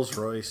 Rolls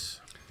Royce.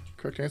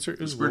 Correct answer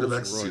is Spirit of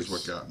Rolls Ecstasy is what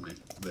Royce. got me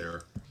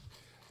there.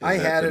 I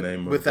Is that had the it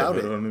name of without the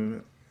it. hood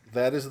ornament?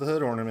 That is the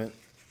hood ornament.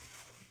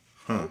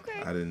 Huh.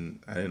 Okay. I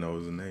didn't know it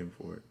was a name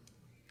for it.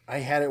 I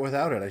had it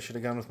without it. I should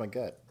have gone with my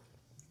gut.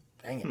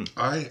 Dang it.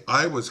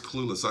 I was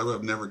clueless. I would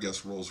have never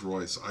guessed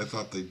Rolls-Royce. I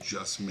thought they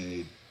just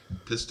made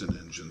piston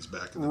engines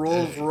back in the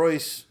Rolls day.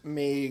 Royce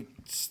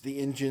makes the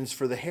engines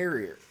for the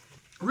Harrier.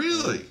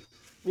 Really?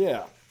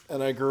 Yeah.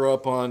 And I grew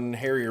up on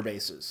Harrier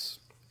bases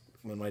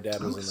when my dad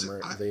was in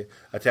the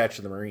attached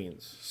to the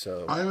Marines.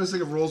 So I always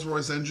think of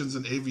Rolls-Royce engines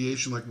in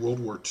aviation like World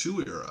War II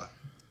era.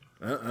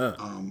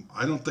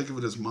 I don't think of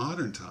it as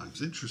modern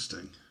times.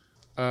 Interesting.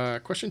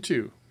 Question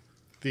 2.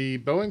 The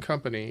Boeing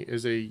Company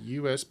is a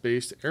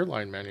U.S.-based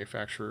airline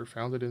manufacturer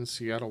founded in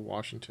Seattle,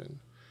 Washington.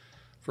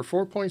 For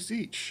 4 points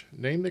each,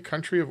 name the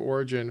country of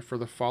origin for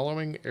the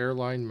following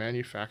airline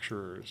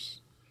manufacturers: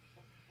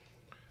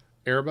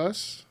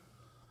 Airbus,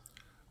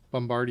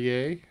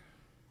 Bombardier,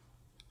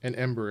 and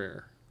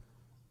Embraer.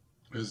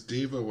 As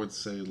Diva would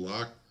say,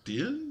 locked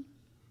in?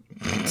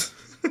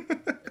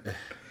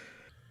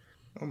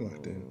 I'm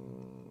locked in.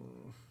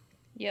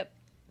 Yep.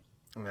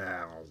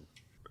 Now,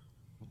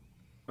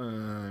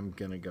 I'm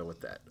going to go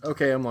with that.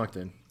 Okay, I'm locked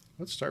in.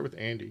 Let's start with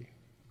Andy.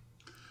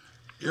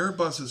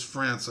 Airbus is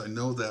France. I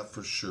know that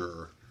for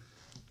sure.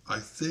 I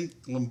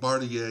think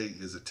Bombardier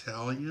is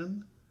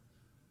Italian.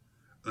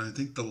 And I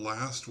think the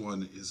last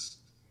one is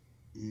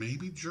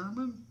maybe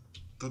German?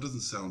 That doesn't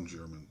sound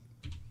German.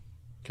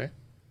 Okay.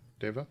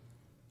 Deva?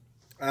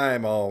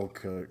 I'm all...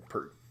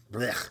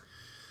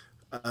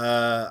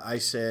 I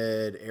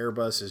said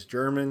Airbus is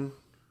German.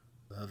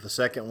 The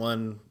second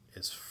one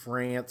is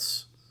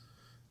France.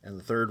 And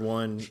the third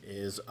one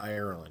is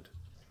Ireland.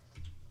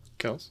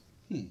 Kels?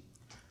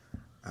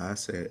 I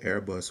said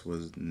Airbus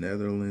was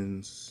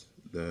Netherlands.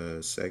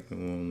 The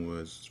second one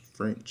was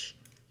French.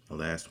 The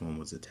last one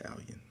was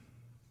Italian.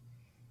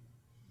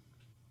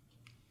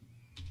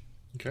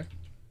 Okay.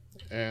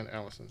 And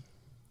Allison?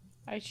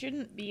 I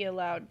shouldn't be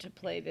allowed to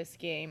play this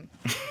game.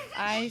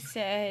 I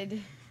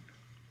said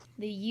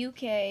the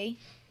UK,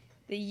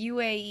 the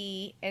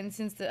UAE, and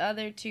since the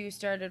other two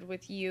started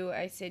with U,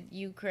 I said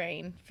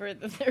Ukraine for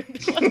the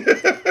third one.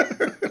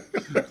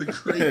 The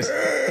great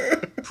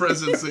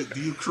presence that the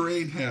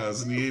Ukraine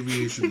has in the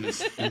aviation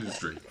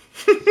industry.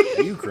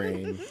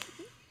 Ukraine.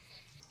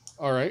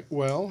 All right.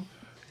 Well,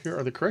 here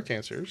are the correct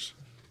answers.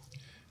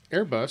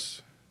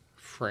 Airbus,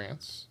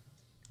 France.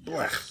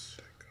 Yes.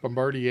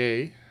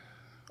 Bombardier,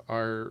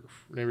 our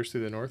neighbors to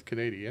the north,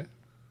 Canada.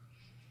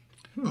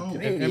 Oh.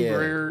 And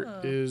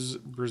Embraer is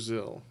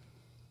Brazil.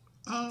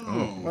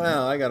 Oh.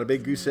 Wow, I got a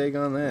big goose egg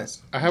on that.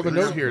 I have a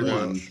note here,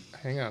 though. One.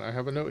 Hang on. I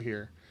have a note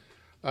here.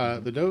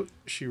 The note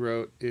she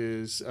wrote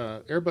is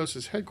Airbus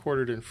is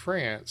headquartered in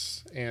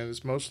France and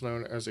is most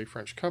known as a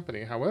French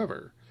company.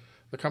 However,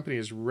 the company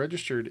is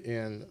registered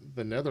in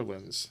the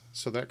Netherlands,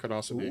 so that could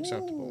also be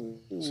acceptable.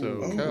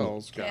 So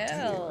Kels got 4,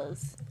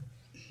 Kells.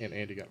 and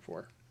Andy got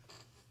 4.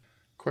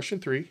 Question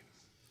 3.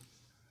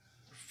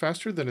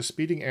 Faster than a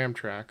speeding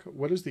Amtrak,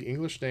 what is the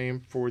English name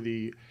for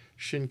the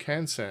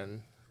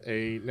Shinkansen,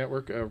 a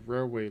network of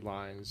railway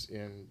lines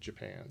in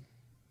Japan?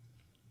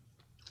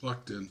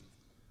 Locked in.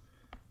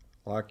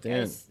 Locked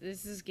in.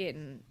 This is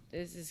getting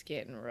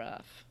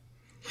rough.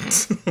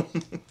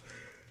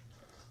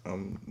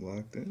 I'm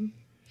locked in.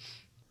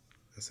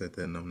 I said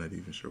that and I'm not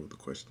even sure what the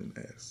question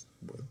asked,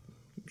 but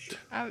I'm sure.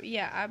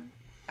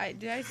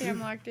 Did I say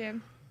I'm locked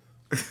in?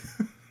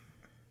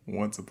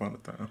 Once upon a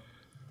time.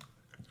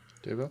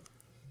 Deva?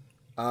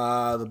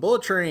 The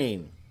bullet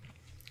train.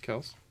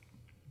 Kels?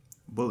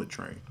 Bullet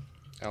train.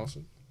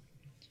 Allison?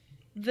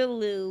 The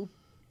loo.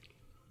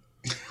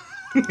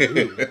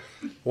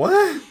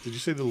 What? Did you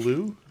say the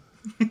loo?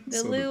 The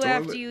So the loo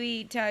after toilet? you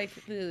eat Thai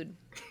food.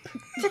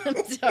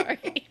 I'm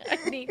sorry.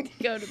 I need to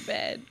go to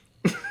bed.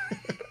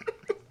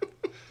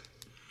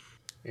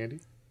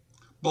 Andy?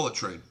 Bullet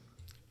train.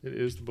 It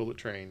is the bullet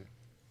train.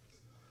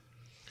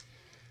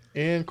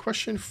 And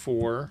question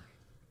 4.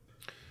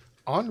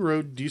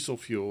 On-road diesel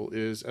fuel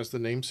is, as the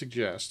name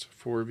suggests,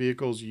 for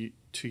vehicles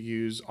to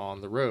use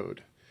on the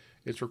road.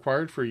 It's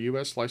required for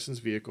U.S.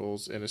 licensed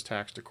vehicles and is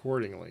taxed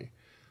accordingly.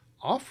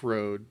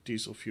 Off-road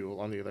diesel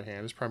fuel, on the other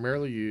hand, is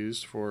primarily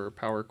used for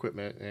power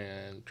equipment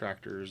and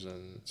tractors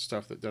and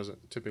stuff that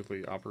doesn't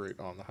typically operate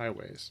on the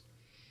highways.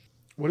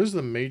 What is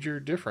the major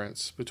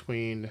difference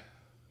between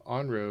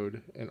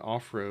on-road and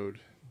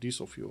off-road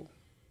diesel fuel?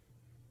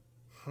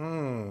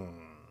 I'm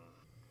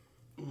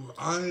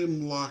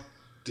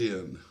locked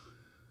in.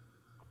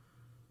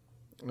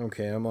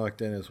 Okay, I'm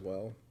locked in as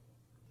well.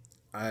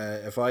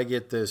 If I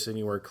get this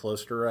anywhere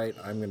close to right,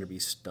 I'm going to be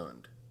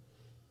stunned.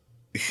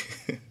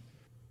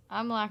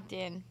 I'm locked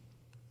in.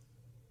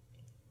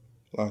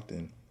 Locked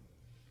in.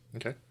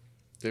 Okay.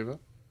 Deva?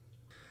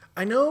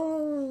 I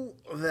know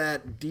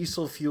that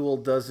diesel fuel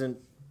doesn't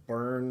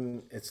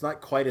burn. It's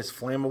not quite as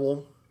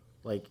flammable,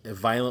 like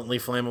violently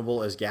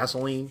flammable as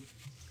gasoline.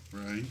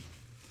 Right.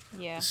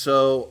 Yeah.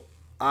 So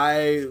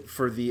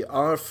for the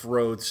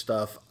off-road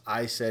stuff,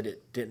 I said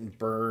it didn't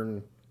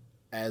burn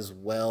as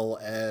well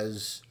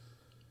as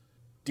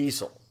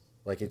diesel.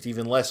 Like it's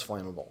even less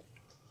flammable.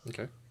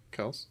 Okay.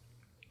 Kels?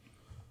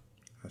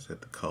 I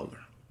said the color.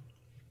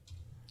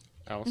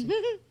 Allison?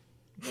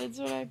 That's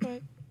what I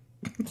put.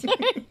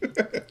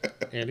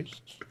 Andy?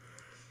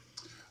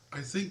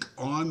 I think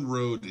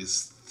on-road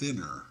is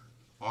thinner.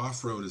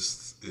 Off-road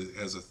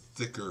has a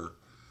thicker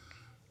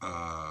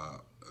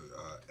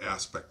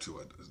aspect to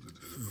it.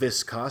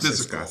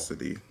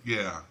 Viscosity.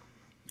 Yeah.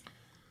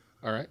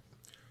 All right.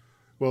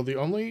 Well, the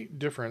only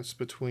difference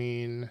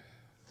between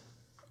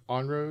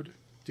on-road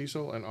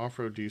diesel and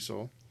off-road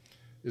diesel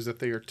is that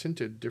they are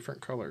tinted different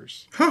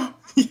colors.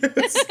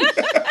 Yes.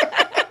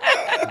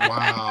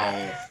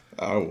 Wow.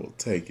 I will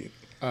take it.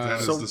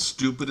 That is the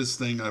stupidest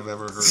thing I've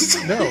ever heard.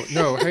 In my life.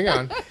 No, hang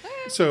on.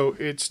 So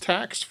it's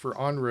taxed for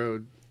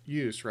on-road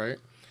use, right?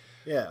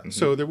 Yeah. Mm-hmm.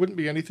 So there wouldn't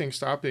be anything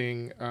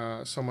stopping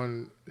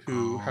someone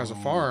who has a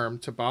farm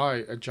to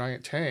buy a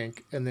giant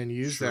tank and then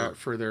use that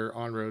for their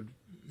on-road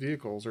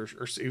vehicles or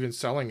even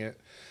selling it.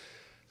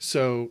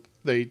 So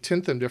they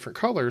tint them different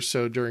colors.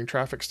 So during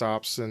traffic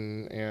stops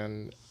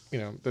and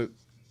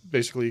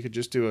basically you could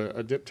just do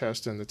a dip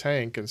test in the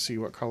tank and see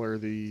what color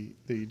the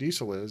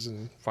diesel is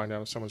and find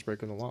out if someone's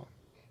breaking the law.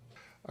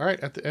 All right,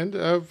 at the end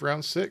of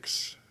round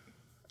 6,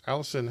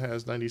 Allison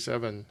has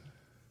 97,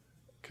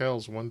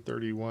 Kel's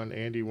 131,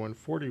 Andy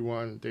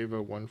 141,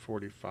 Dava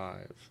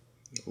 145.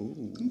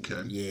 Ooh.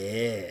 Okay.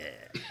 Yeah.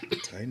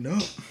 Tighten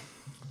up.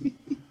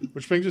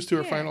 Which brings us to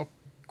our final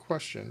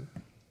question.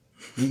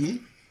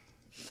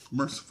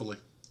 Mercifully.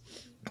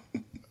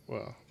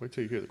 Well, wait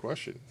till you hear the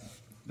question.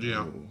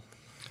 Yeah. Ooh.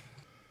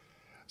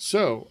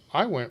 So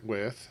I went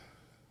with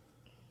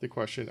the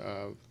question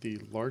of the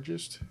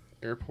largest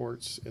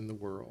airports in the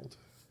world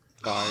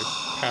by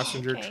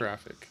passenger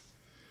traffic.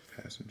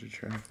 Passenger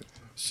traffic.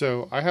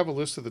 So I have a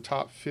list of the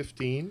top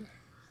 15.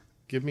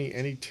 Give me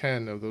any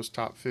 10 of those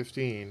top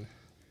 15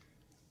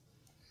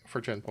 for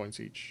 10 points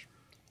each.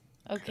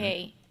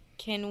 Okay.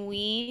 Can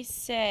we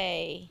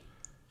say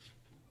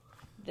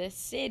the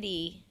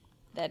city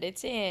that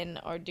it's in,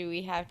 or do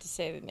we have to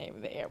say the name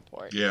of the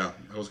airport? Yeah.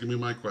 That was gonna be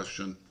my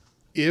question.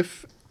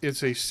 If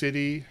it's a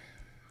city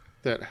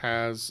that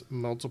has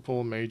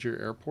multiple major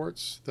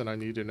airports, then I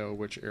need to know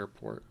which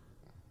airport.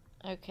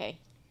 Okay.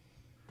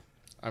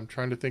 I'm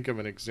trying to think of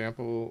an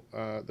example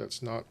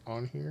that's not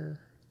on here.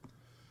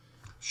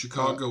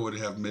 Chicago would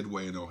have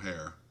Midway and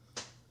O'Hare.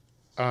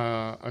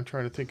 I'm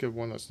trying to think of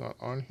one that's not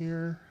on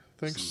here.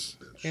 Thanks,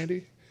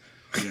 Andy.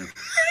 Yeah.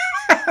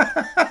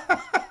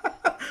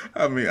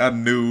 I mean, I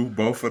knew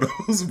both of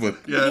those, but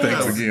Yeah. thanks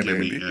That was again,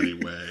 gimme Andy.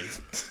 anyway.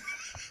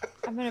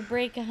 I'm going to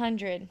break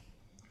 100.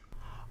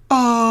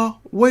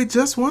 Wait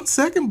just 1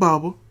 second,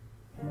 Bubba.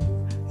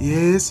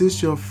 Yes,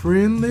 it's your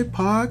friendly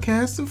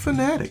podcasting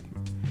fanatic.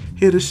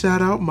 Here to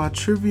shout out my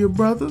trivia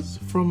brothers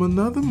from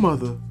another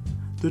mother,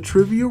 the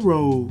Trivia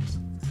Rogues.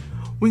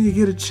 When you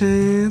get a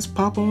chance,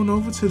 pop on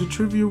over to the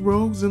Trivia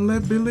Rogues and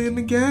let Billy and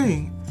the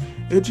gang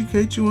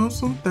educate you on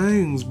some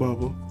things,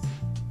 Bubba.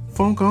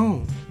 Funk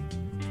on.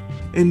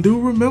 And do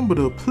remember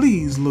to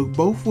please look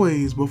both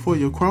ways before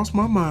you cross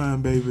my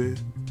mind, baby.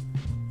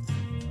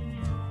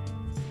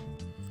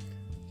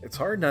 It's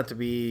hard not to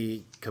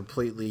be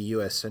completely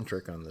U.S.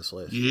 centric on this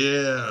list.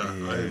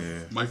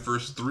 Yeah. My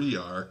first 3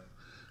 are.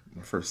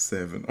 My first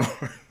 7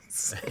 are.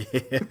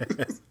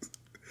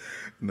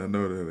 And I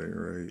know that ain't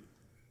right.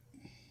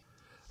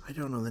 I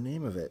don't know the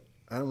name of it.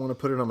 I don't want to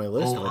put it on my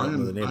list if I don't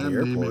know the name of the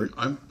naming, airport.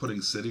 I'm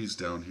putting cities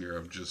down here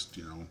of just,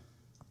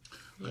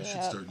 I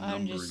should start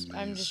numbering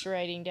I'm these. just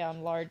writing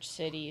down large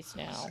cities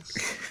now.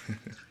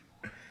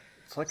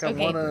 It's like I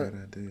Okay. want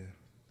Bad to... idea.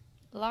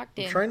 Locked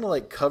I'm in. trying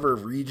to cover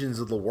regions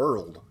of the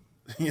world.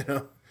 I'm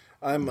Yeah,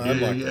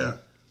 like yeah.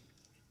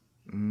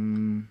 Let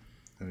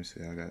me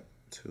see. I got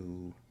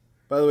 2.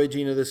 By the way,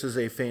 Gina, this is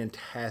a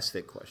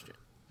fantastic question.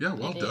 Yeah,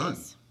 well It done.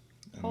 is.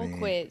 Whole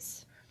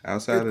quiz.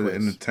 Outside Good of the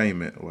quiz.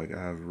 entertainment,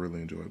 I've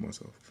really enjoyed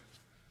myself.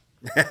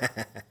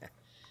 I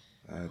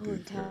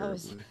did that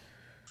was- terribly.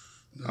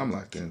 I'm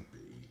locked in.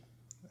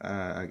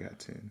 I got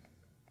 10.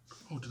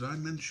 Oh, did I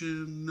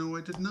mention? No,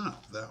 I did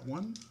not. That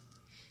one?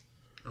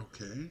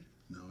 Okay.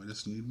 No, I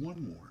just need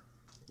one more.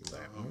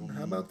 That one.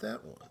 How about that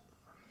one?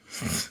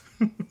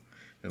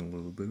 And a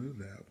little bit of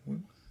that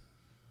one.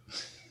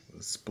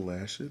 A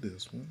splash of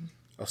this one.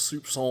 A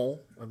soupçon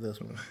of this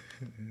one.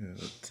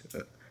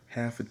 Yeah,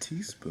 half a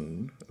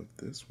teaspoon of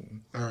this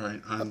one. All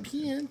right, A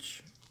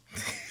pinch.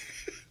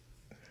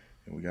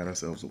 And we got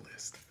ourselves a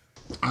list.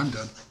 I'm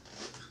done.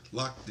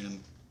 Locked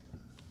in.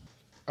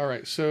 All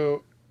right,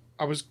 so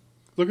I was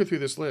looking through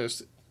this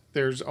list.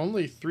 There's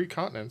only 3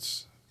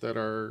 continents that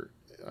are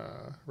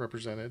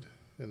represented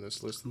in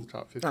this list of the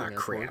top 15 Ah,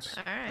 crap. airports.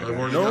 All right. I've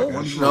already No, got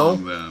one no.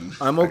 wrong then.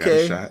 I'm I got a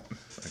okay. shot.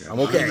 I'm I'm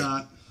okay.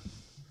 not.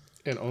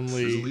 And There's at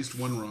only least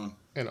one wrong.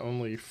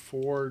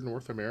 4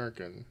 North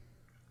American.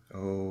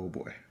 Oh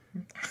boy.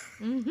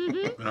 I've In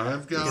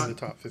got the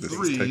top 15. This is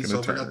 3, taking so a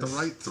if I got turn. the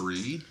right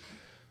 3.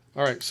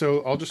 All right,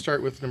 so I'll just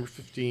start with number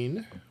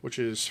 15, which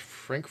is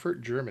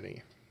Frankfurt,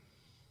 Germany.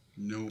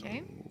 No.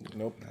 Okay.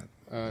 Nope.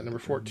 Number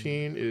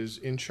 14 is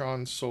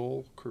Incheon,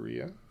 Seoul,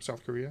 Korea,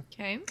 South Korea.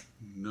 Okay.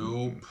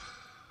 Nope.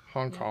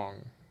 Hong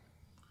Kong.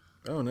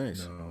 Oh,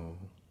 nice. No.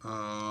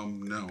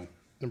 No.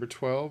 Number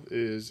 12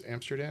 is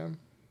Amsterdam.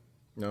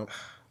 Nope.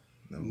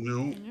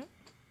 No.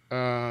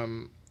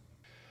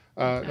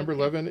 Number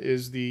 11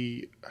 is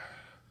the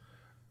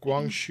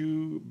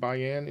Guangzhou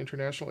Baiyun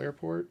International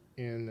Airport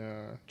in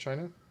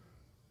China.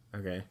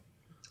 Okay.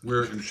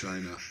 We're in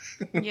China.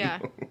 Yeah.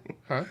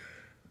 Huh?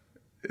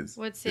 It's,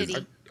 What city?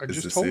 I It's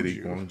just the told city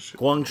you.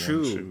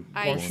 Guangzhou.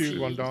 I Guangzhou, see.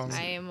 Guangdong.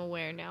 I am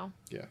aware now.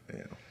 Yeah.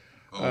 Yeah.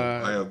 Oh,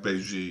 I have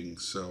Beijing,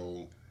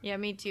 so Yeah,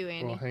 me too,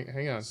 Andy. Well,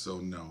 hang on.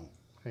 no.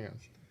 Hang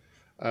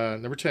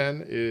on. Number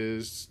 10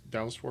 is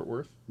Dallas Fort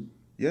Worth.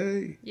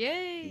 Yay.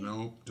 Yay.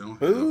 Nope, don't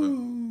have it.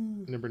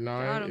 Ooh. Number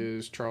Got 9 him.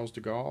 is Charles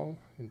de Gaulle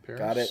in Paris.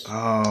 Got it.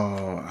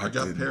 Oh, I got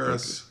didn't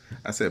Paris.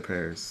 think it. I said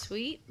Paris.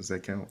 Sweet. Does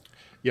that count?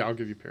 Yeah, I'll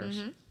give you Paris.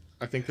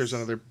 I think there's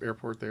another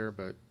airport there,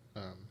 but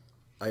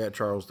I got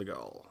Charles de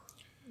Gaulle.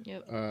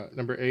 Yep.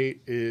 number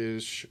 8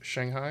 is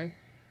Shanghai.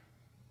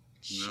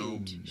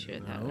 Nope. Should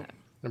have had that.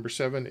 Number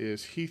 7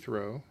 is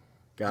Heathrow.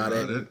 Got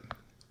it.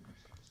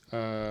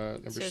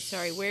 Number So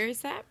sorry, where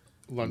is that?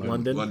 London.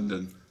 London.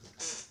 London.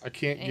 I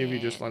can't give you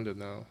just London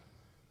though.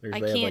 There's- I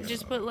they have can't like-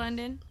 just put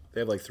London.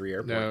 They have like 3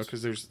 airports. No,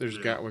 because there's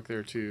Gatwick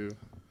there too.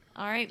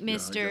 All right,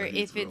 mister. got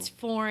If Heathrow. it's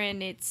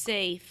foreign, it's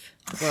safe.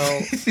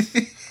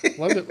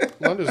 Well,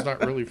 London's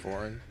not really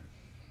foreign.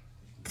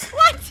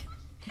 What? Is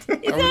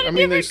that a I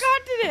mean, different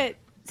continent?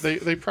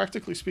 They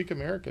practically speak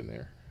American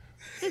there.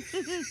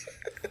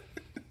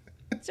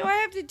 So I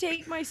have to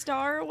take my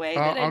star away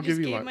that I I'll just give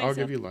you gave I'll myself?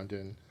 give you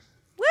London.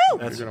 Woo!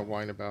 You're gonna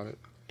whine about it.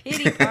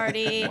 Pity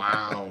party.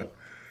 Wow.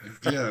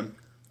 Again,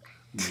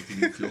 making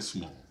you feel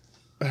small.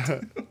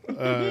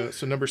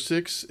 So number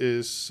 6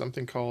 is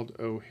something called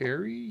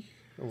O'Hare.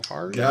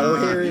 Got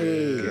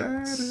O'Hare.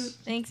 Got it.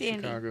 Thanks,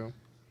 Andy. Chicago.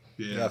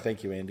 Yeah,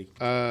 thank you, Andy.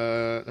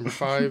 Number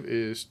 5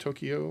 is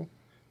Tokyo.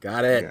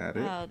 Got it. Got it.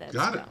 Oh, that's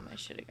Got it. dumb. I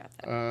should have got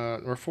that.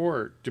 Number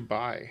 4,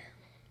 Dubai.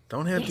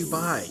 Don't have Yes.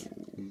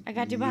 Dubai. I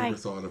got Never Dubai.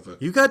 thought of it.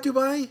 You got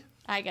Dubai?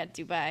 I got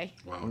Dubai.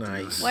 Wow.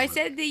 Nice. Well, I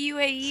said the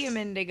UAE a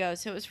minute ago,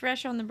 so it was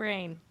fresh on the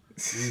brain.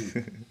 Plus,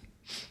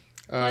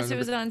 it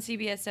was on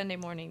CBS Sunday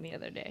Morning the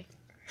other day.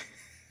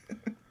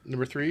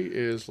 Number 3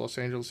 is Los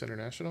Angeles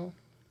International.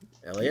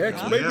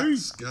 LAX, baby.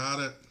 Yes, got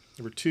it.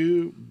 Number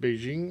 2,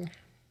 Beijing.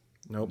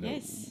 Nope.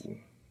 Yes.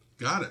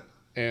 Got it.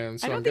 And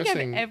so I don't I'm think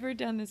guessing I've ever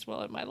done this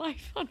well in my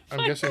life.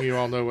 I'm guessing you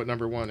all know what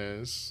number 1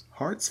 is.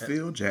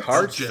 Hartsfield,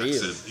 Jackson.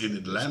 Jackson in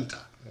Atlanta.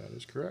 That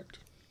is correct.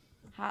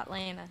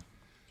 Hotlanta.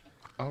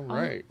 All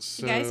right.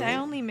 So Guys, I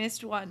only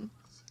missed one.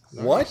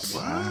 What?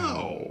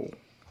 Wow.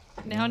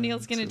 Now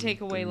Neil's going to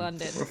take away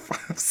London.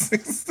 5,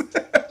 6.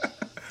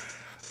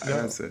 I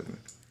got 7.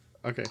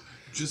 Okay.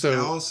 Just So-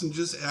 Allison,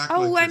 just act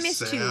Oh, like I you're missed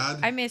two. sad.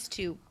 I missed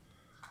two.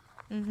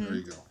 There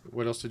you go.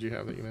 What else did you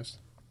have that you missed?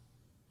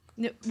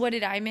 What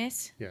did I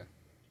miss? Yeah.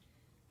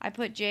 I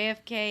put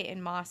JFK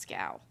in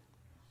Moscow.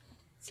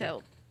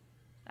 So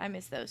I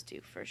missed those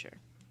two for sure.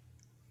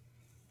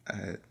 I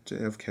had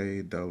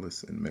JFK,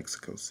 Dulles, and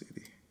Mexico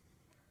City.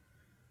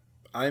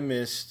 I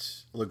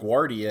missed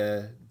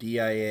LaGuardia,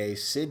 DIA,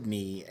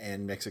 Sydney,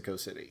 and Mexico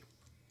City.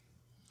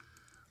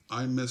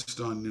 I missed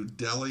on New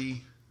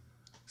Delhi,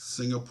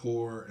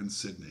 Singapore, and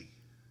Sydney.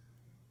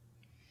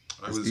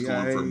 I was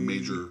going for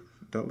major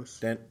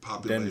Dulles?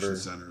 population Denver.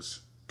 centers.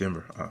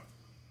 Denver. Oh.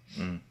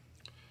 That's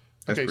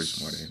Okay, pretty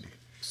smart, Andy.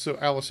 So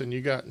Allison,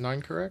 you got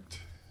 9 correct.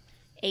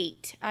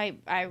 8.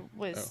 I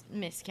was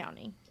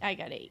miscounting. I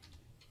got 8.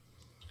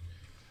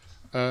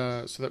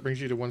 So that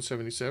brings you to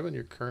 177.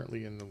 You're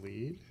currently in the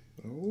lead.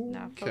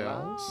 Not for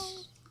long.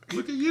 Kels.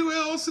 Look at you,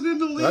 Allison, in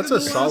the lead. That's in a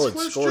the last solid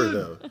question. score,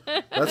 though.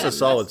 That's a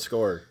solid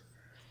score.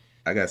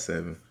 I got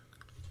 7.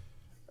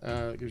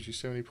 That gives you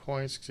 70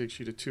 points. Takes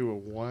you to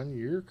 201.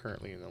 You're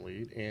currently in the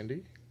lead.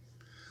 Andy.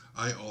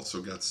 I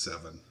also got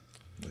 7.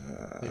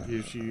 That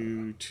gives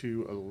you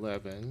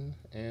 211.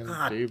 And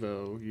God.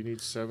 Davo, you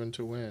need 7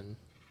 to win.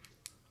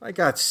 I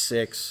got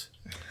 6.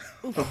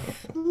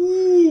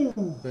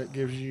 That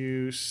gives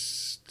you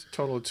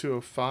total of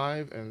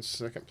 205 and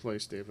second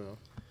place, Davo.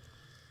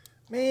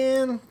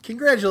 Man,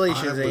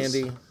 congratulations,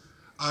 Andy.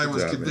 I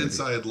was job, convinced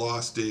Andy. I had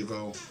lost,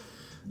 Davo.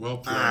 Well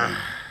played.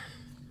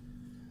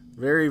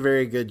 Very,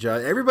 very good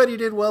job. Everybody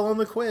did well on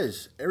the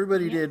quiz.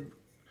 Everybody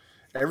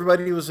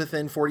was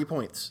within 40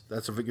 points.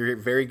 That's a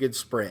very good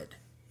spread.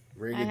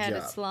 Very I good had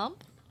job. a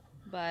slump,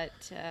 but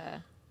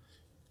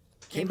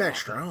Came back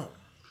strong.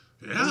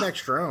 Yeah. Came back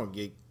strong.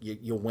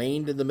 You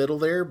waned in the middle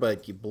there,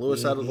 but you blew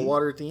us out of the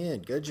water at the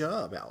end. Good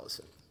job,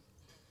 Allison.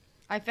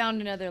 I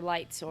found another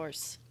light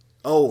source.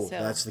 Oh, So-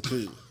 that's the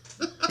key.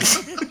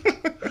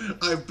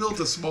 I've built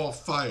a small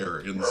fire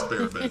in the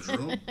spare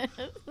bedroom.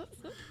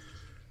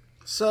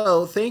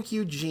 So, thank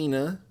you,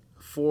 Gina,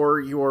 for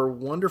your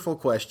wonderful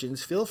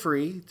questions. Feel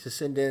free to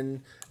send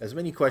in as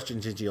many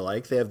questions as you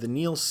like. They have the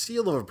Neil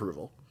seal of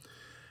approval.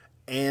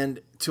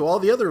 And to all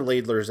the other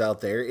ladlers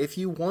out there, if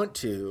you want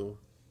to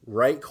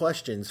write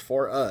questions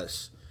for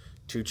us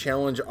to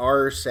challenge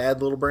our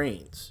sad little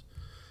brains,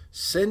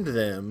 send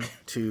them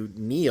to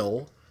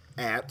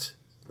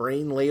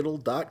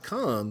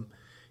neil@brainladle.com.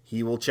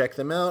 He will check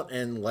them out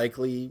and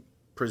likely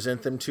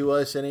present them to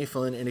us in a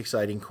fun and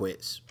exciting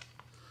quiz.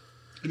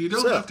 And you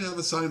don't So- have to have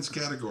a science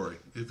category.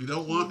 If you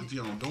don't want,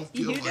 don't feel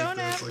You like don't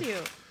that's have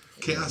like to.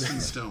 cast in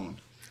stone.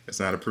 It's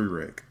not a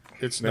prereq.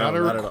 It's No, not a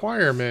not at all.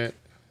 requirement,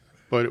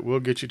 but it will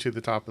get you to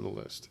the top of the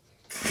list.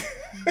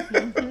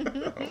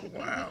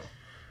 Wow.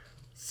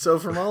 So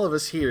from all of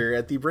us here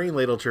at the Brain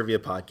Ladle Trivia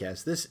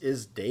Podcast, this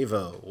is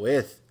Davo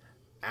with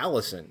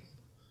Allison,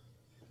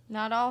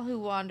 Not all who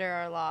wander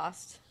are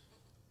lost.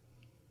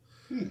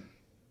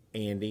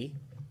 Andy,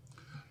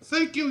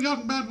 Thank you,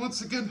 young man,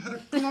 once again. Had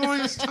a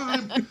glorious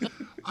time.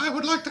 I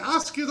would like to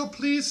ask you, though,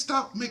 please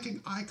stop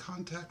making eye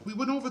contact. We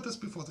went over this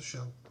before the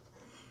show.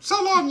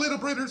 So long, little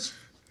braiders.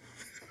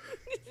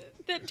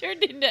 That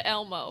turned into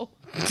Elmo.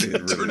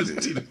 Turned into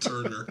Tina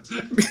Turner.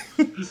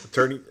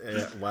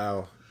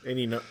 Wow.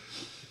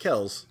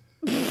 Kels.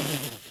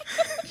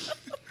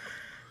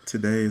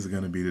 Today is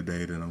going to be the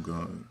day that I'm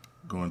going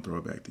to throw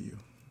it back to you.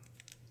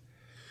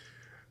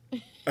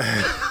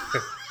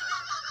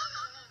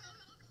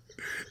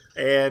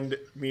 And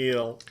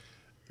meal.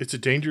 It's a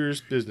dangerous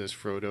business,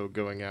 Frodo,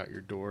 going out your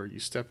door. You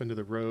step into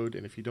the road,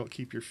 and if you don't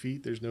keep your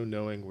feet, there's no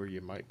knowing where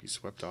you might be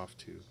swept off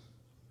to.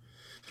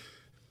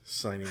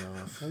 Signing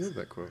off. I love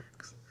that quote.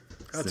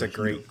 That's a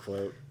great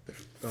quote.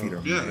 Feet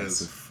are Yeah, it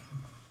massive.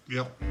 is.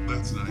 Yep,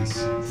 that's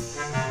nice.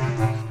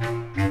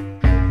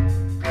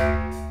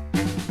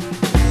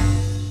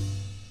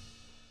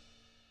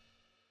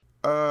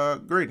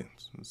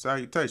 Greetings and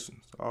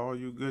salutations to all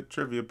you good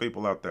trivia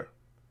people out there.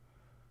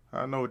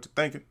 I know what you're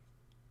thinking.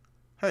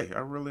 Hey, I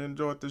really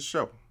enjoyed this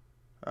show.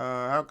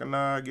 How can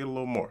I get a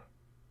little more?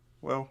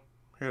 Well,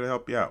 here to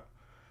help you out.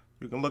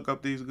 You can look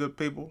up these good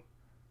people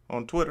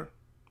on Twitter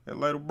at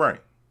Ladle Brain,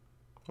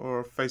 or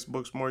if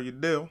Facebook's more your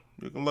deal,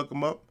 you can look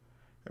them up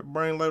at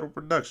Brain Ladle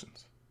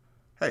Productions.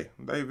 Hey,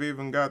 they've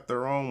even got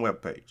their own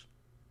webpage.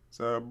 It's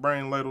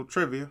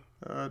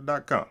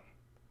brainladletrivia.com.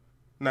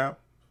 Now,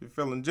 if you're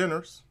feeling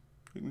generous,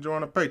 you can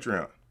join a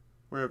Patreon,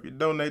 where if you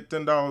donate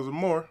 $10 or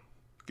more,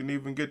 you can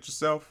even get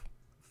yourself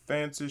a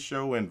fancy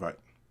show invite.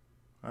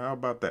 How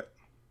about that?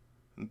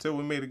 Until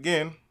we meet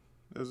again,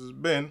 this has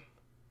been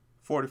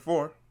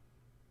 44,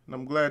 and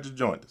I'm glad you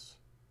joined us.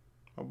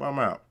 Hope I'm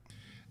out.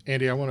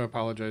 Andy, I want to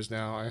apologize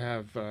now. I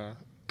have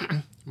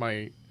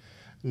my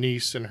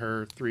niece and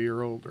her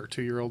 3-year-old or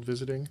 2-year-old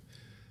visiting.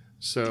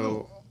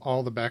 So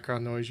all the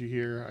background noise you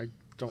hear, I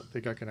don't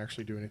think I can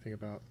actually do anything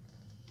about.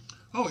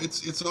 Oh,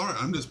 it's all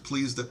right. I'm just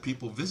pleased that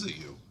people visit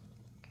you.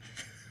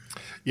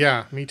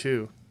 Yeah, me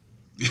too.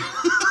 And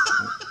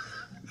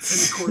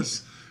of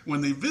course,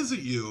 when they visit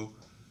you,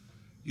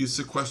 you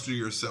sequester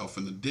yourself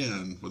in the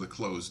den with a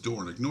closed door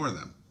and ignore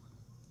them.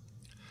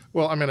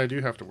 Well, I mean, I do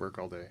have to work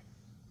all day,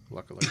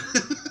 luckily.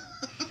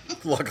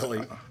 Luckily.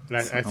 And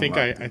I think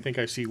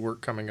I see work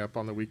coming up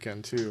on the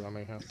weekend too. I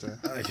may have to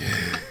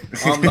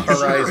on the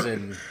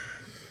horizon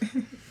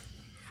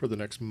for the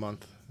next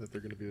month that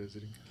they're going to be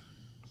visiting.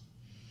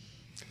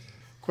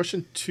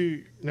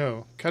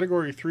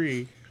 Category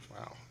 3.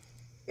 Wow.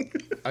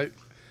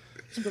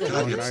 It's been a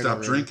long night Stop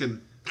already.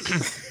 drinking.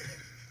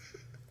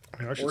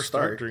 I should Or start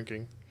start.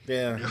 drinking.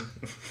 Yeah.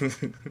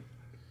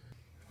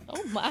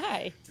 Oh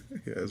my.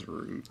 Yeah, that's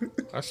rude.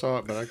 I saw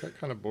it, but I got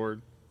kind of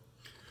bored.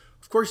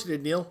 Of course you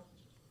did, Neil.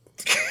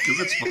 Because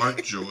it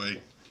sparked joy.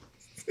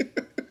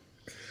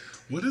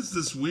 What is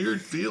this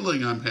weird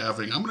feeling I'm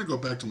having? I'm going to go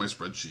back to my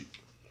spreadsheet.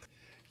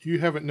 You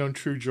haven't known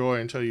true joy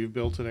until you've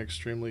built an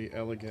extremely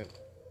elegant,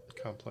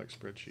 complex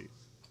spreadsheet.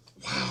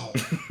 Wow.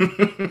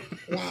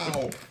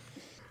 Wow.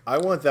 I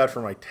want that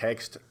for my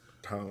text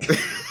tone.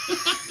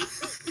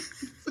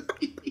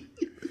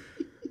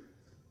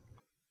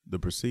 The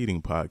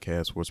preceding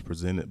podcast was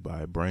presented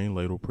by Brain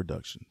Ladle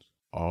Productions.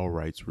 All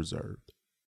rights reserved.